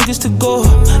 for you niggas to go,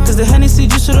 cause the Hennessy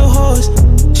just to the hoes.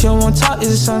 She don't want talk,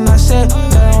 is it something I said?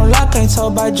 Got her on lock, ain't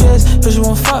told by dress. Cause you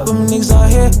won't fuck with me niggas out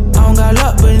here. I don't got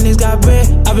luck, but niggas got bread.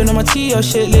 I been on my T.O.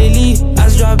 shit lately. I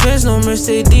just drive Benz, no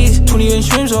Mercedes.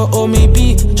 20-inch rims or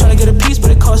maybe. Tryna get a piece,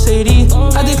 but it costs 80.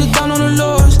 I think it down on the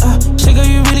lowest. Shit, girl,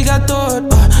 you really got thought.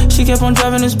 She kept on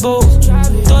driving this boat.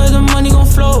 Thought the money gon'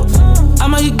 flow. I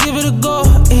might give it a go.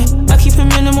 I keep it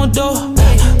minimal though.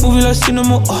 Movie like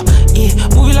cinema,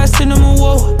 movie like cinema,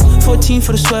 whoa. 14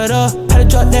 for the sweater, had to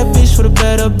drop that bitch for the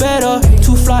better.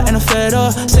 Too fly and I fed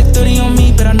her. Slick 30 on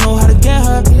me, but I know how to get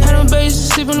her. Had no bass,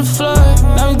 sleep on the floor.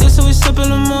 Now we good, so we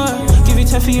sippin' a more. Give you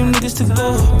 10 for you niggas to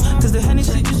go, cause the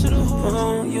Hennessy just to the hoes.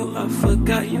 On you, I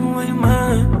forgot you ain't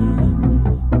mine.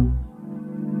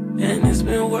 And it's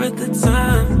been worth the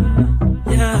time,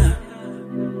 yeah.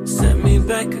 Set me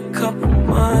back a couple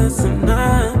months and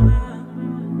I've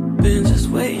been just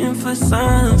waiting for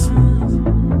signs.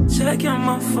 Checking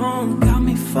my phone, got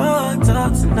me fucked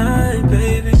up tonight,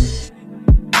 baby.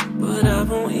 But I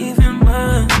won't even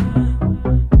mind.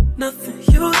 Nothing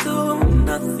you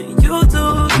do,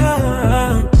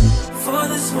 girl. For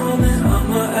this moment,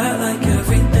 I'ma act like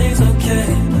everything's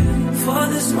okay. For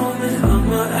this moment,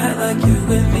 I'ma act like you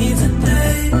with me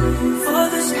today. For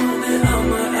this moment,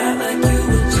 I'ma act like you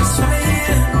were just right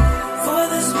here. For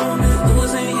this moment,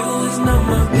 losing you is not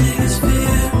my biggest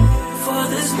fear. For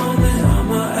this moment,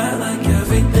 I'ma act like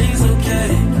everything's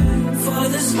okay. For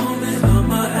this moment,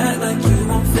 I'ma act like you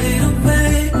won't fade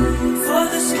away. For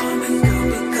this moment, girl,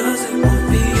 because it won't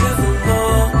be ever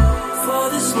long. For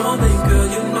this moment, girl,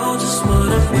 you know just what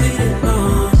I'm waiting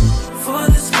on. For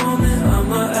this moment,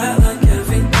 I'ma act like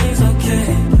everything's okay.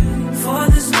 For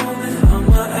this moment,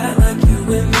 I'ma act like you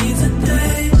with me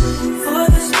today. For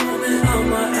this moment,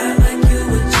 I'ma act like you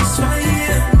were just right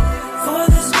here. For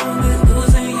this moment,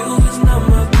 losing you is not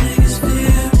my biggest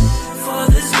fear. For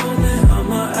this moment,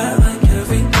 I'ma act like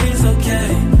everything's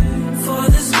okay. For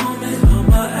this moment,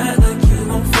 I'ma act like you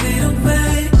won't fade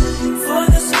away. For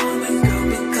this moment, girl,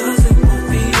 because it won't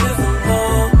be ever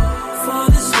long. For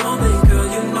this moment, girl,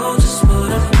 you know just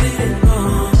what I'm waiting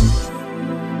on.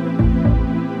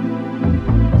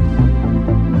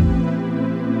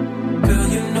 Girl,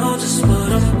 you know just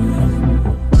what I'm.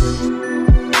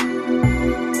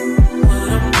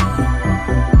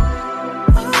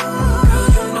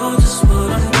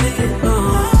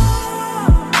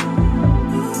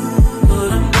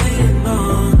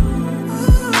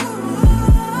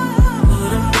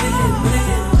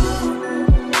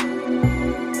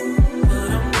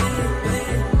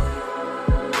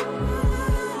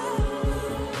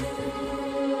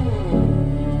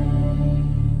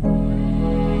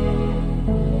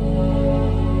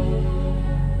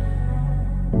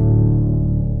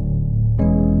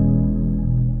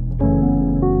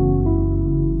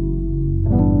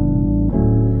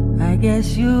 I guess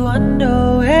you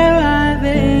wonder where I've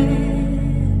been.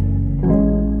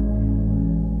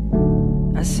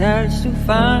 I searched to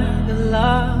find the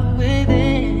love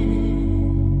within.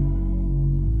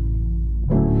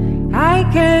 I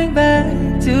came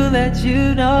back to let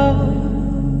you know.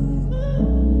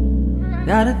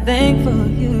 Got a thing for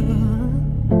you,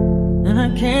 and I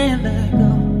can't let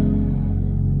go.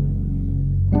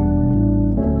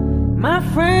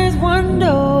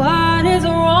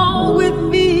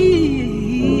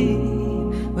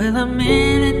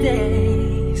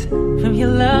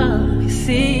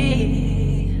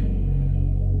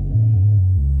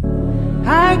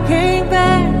 came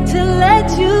back to let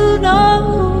you know.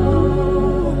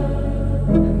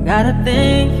 Got a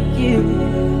thing for you,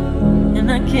 and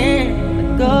I can't let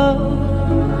go.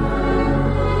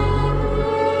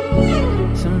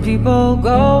 Some people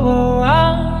go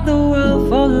around the world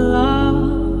for love,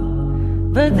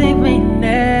 but they may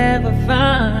never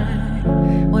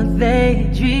find what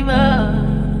they dream of.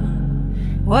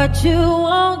 What you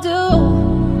won't do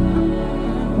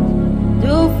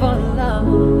for love.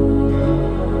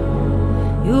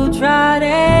 You tried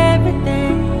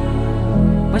everything,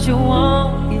 but you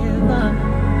won't give up.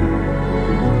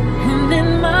 And in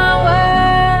my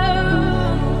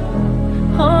world,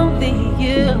 only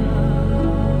you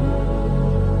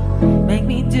make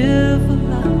me do for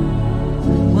love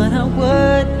what I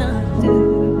would not do.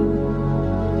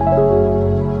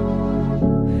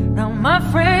 Now my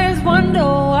friends wonder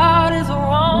what is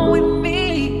wrong with me.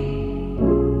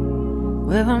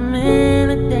 Well, I'm in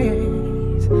a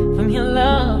daze from your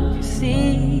love, you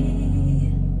see.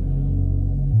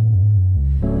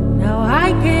 Now I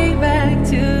came back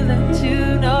to let you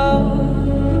know.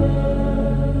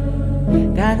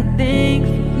 Got a thing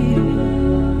for you,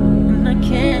 and I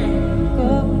can't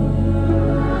go.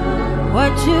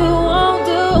 What you won't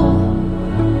do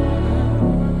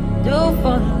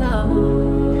for love.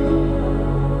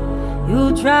 You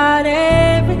tried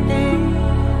everything,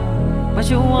 but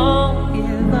you won't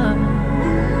give up.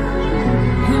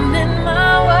 And in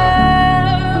my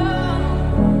world,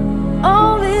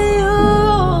 only you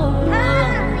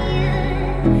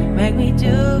make me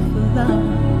do for love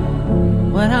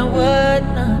what I would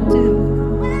not do.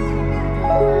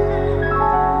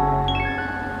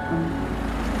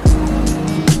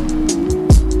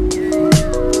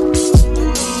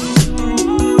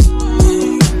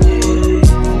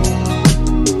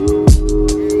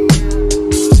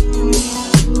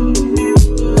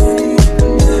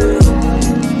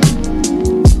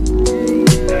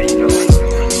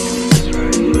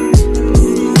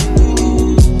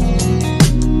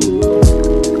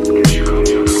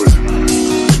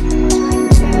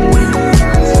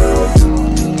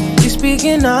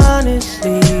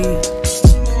 Honestly,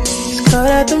 it's cut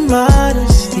at the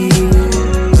modesty.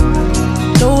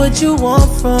 Know what you want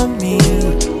from me.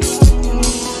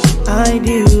 I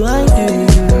do.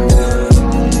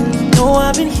 Know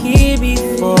I've been here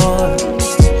before.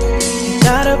 You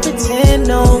gotta pretend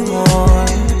no more.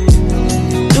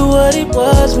 Do what it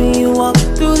was when you walked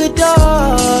through the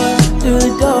door.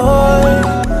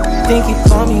 Think you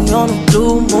caught me on a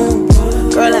blue moon.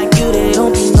 Girl like you, there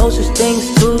don't be no such thing as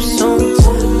too soon.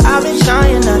 I've been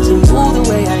trying not to move the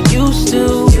way I used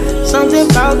to. Something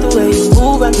about the way you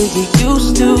move I could get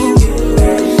used to.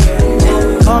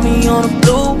 Call me on a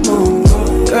blue moon.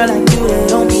 Girl like you, there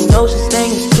don't be no such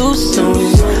thing as too soon.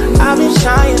 I've been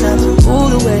trying not to move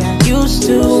the way I used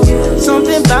to.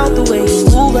 Something about the way you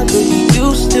move I could get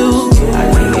used to. I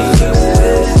could get used to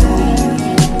this.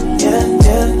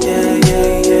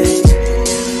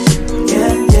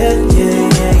 Yeah.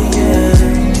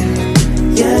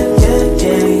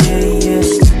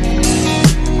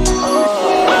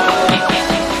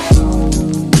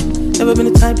 Never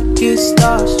been the type to get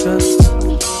starstruck.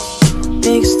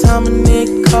 Think it's time a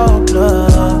nigga call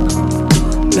bluff.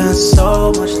 Got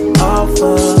so much to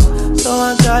offer, so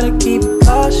I gotta keep it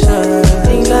cautious.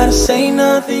 Ain't gotta say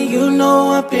nothing, you know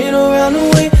I've been around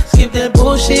the way. Skip that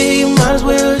bullshit, you might as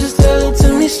well just tell it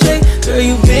to me straight. Girl,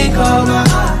 you been caught my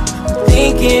eye, I'm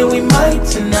thinking we might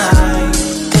tonight.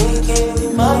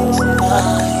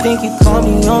 Think you caught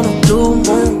me on a blue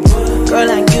moon. Girl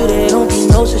like you, there don't be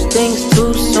no such thing as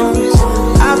too soon.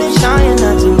 I've been trying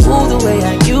not to move the way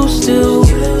I used to.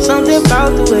 Something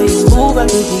about the way you move I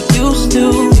could get used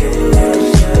to.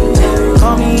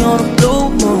 Call me on a blue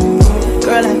moon.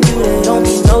 Girl like you, there don't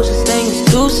be no such thing as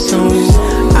too soon.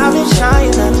 I've been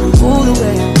trying not to move the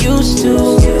way I used to.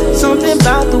 Something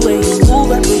about the way you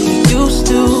move I could get used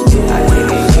to. I could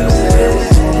get used to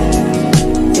this.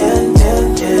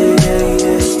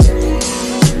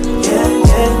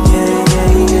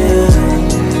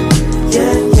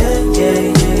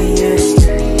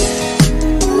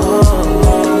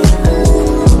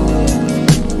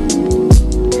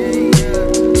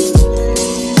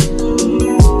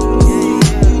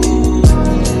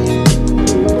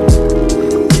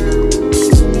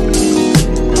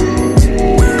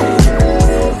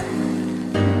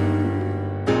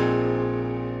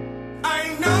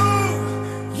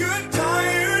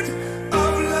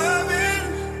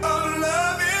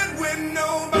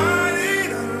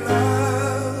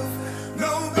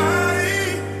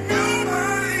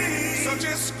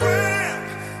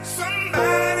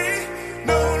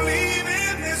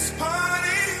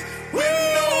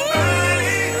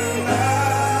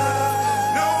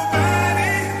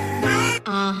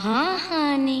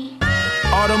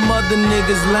 other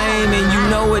niggas lame and you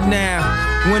know it now.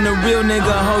 When a real nigga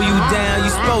hold you down, you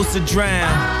supposed to drown.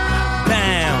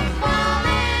 Bam.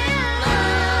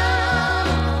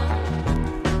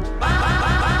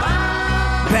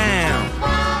 Bam.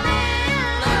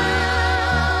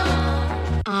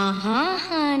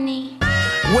 Honey.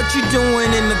 What you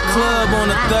doing in the club on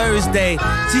a Thursday?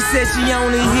 She said she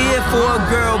only here for a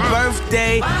girl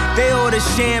birthday. They order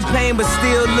champagne but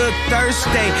still look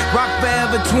thirsty. Rock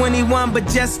forever 21 but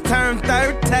just turned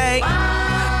 30.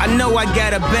 I know I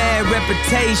got a bad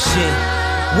reputation.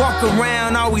 Walk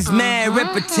around always mad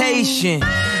reputation.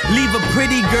 Leave a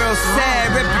pretty girl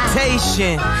sad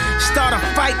reputation. Start a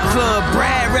fight club,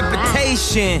 Brad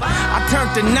reputation. I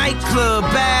turned the nightclub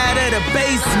bad at the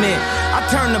basement. I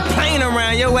turn the plane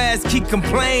around, your ass keep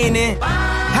complaining.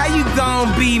 How you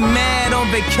gon' be mad on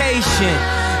vacation?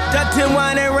 Dutton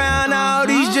whining around all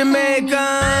these Jamaicans.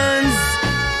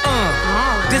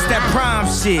 This that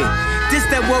prom shit. This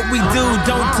that what we do,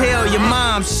 don't tell your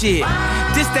mom shit.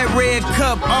 This that red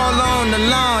cup all on the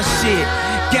lawn shit.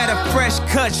 Got a fresh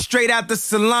cut straight out the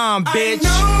salon, bitch.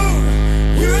 I know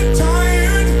you're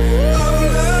tired of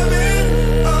loving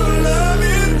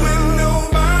when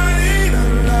nobody to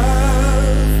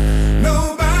love.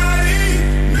 Nobody.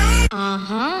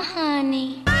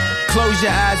 Honey. Close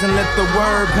your eyes and let the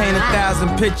word paint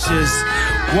 1,000 pictures.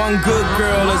 One good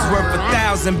girl is worth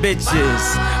 1,000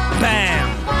 bitches. Bam.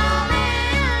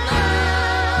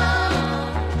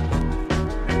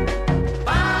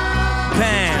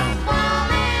 Bam.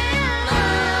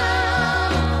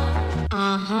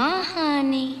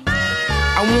 Honey.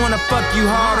 I wanna fuck you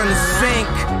hard on the sink.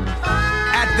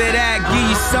 After that, give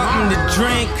you something to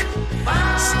drink.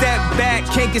 Step back,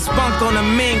 can't get spunked on a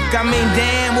mink. I mean,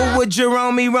 damn, what would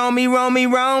Jerome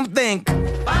think?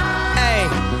 Hey,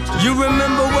 you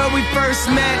remember where we first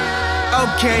met?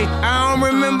 Okay, I don't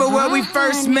remember where we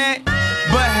first met.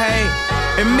 But hey,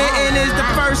 admitting is the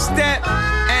first step.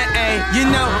 And hey, you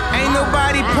know, ain't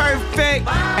nobody perfect.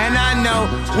 And I know,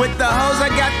 with the hoes I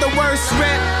got the worst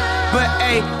rep. But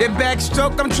hey, the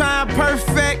backstroke I'm trying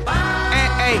perfect.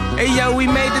 And hey, yo, we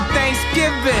made it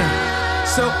Thanksgiving.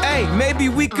 So hey, maybe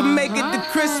we can make it to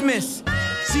Christmas.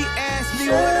 She asked me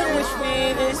what I wish for.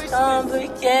 This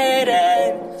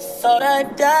complicated. Thought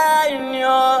I'd die in your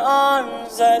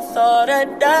arms. I thought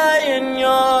I'd die in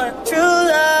your true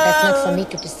love. That's not for me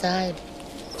to decide.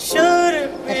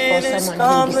 Shouldn't be That's this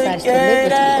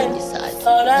complicated.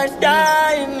 Thought I'd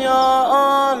die in your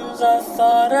arms. I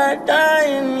thought I'd die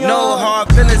in your. No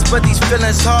hard feelings, but these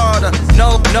feelings harder.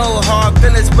 No hard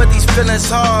feelings, but these feelings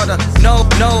harder. No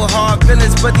hard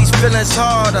feelings, but these feelings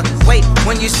harder. Wait,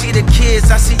 when you see the kids,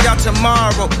 I see y'all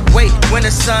tomorrow. Wait, when the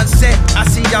sun set, I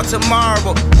see y'all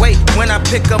tomorrow. Wait, when I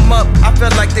pick them up, I feel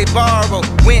like they borrow.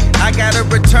 When I gotta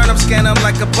return them, scan them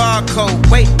like a barcode.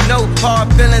 Wait, no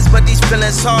hard feelings, but these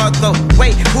feelings hard though.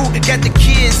 Wait, who got the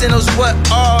kids in those what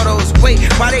autos? Wait,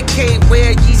 why they can't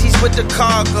wear Yeezys with the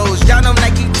cargos? Y'all know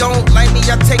Nike don't like me,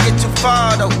 I take it too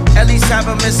far though. At least have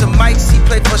him in some mics, he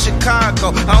played for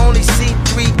Chicago. I only see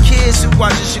 3 kids who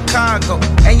watch in Chicago.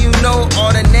 And you know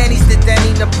all the nannies that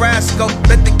Danny Nebraska.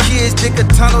 Bet the kids dig a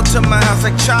tunnel to my house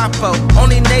like Chapo.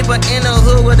 Only neighbor in the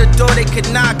hood with a door they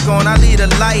could knock on. I leave the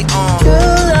light on. True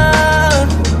love.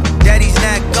 Daddy's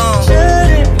not gone.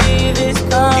 Shouldn't be this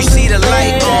complicated. You see the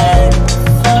light on.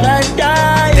 Thought I'd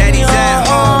die. Daddy's at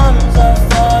home. I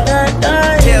thought I'd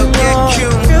die. Tailgate Q.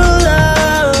 True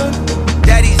love.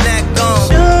 Daddy's not gone.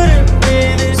 Shouldn't be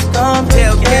this complicated.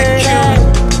 Tailgate Q.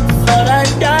 Thought I'd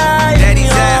die.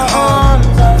 Daddy's at home.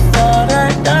 I thought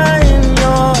I'd die in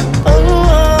your.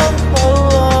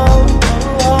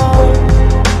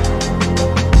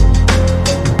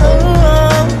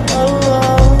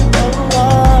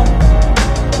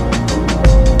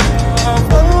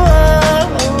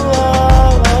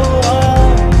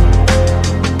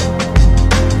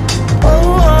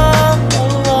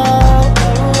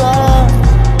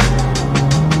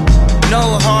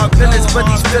 But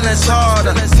these feelings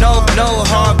harder. No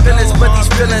hard feelings, but these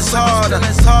feelings harder.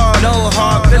 No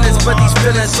hard feelings, but these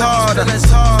feelings harder.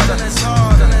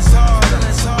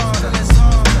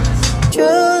 True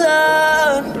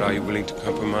love. But are you willing to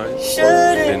compromise?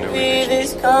 Shouldn't be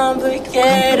this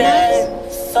complicated.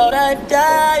 Thought I'd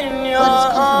die in your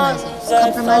arms.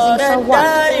 Compromising for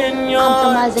what?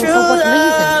 Compromising for what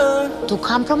reason? To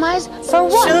compromise for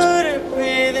what? Shouldn't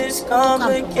be this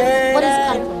complicated. What is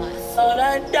compromise? If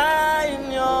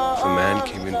a man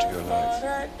came into your life,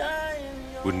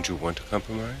 wouldn't you want to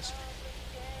compromise?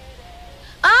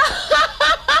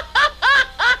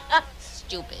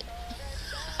 Stupid.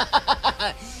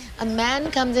 A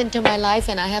man comes into my life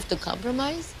and I have to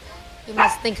compromise? You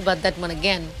must think about that one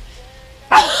again.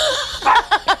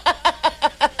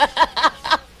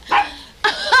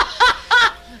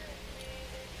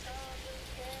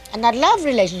 And I love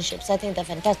relationships. I think they're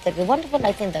fantastic. They're wonderful.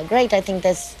 I think they're great. I think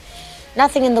there's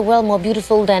nothing in the world more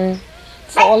beautiful than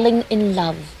falling in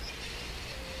love.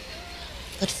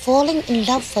 But falling in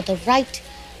love for the right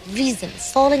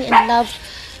reasons. Falling in love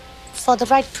for the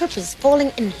right purpose.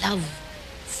 Falling in love.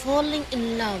 Falling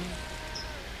in love.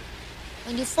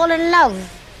 When you fall in love,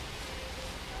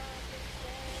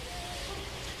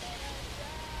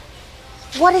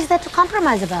 what is there to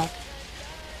compromise about?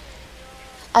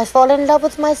 I fall in love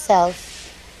with myself,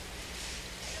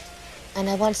 and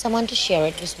I want someone to share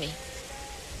it with me.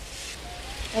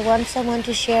 I want someone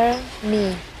to share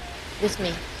me with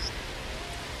me.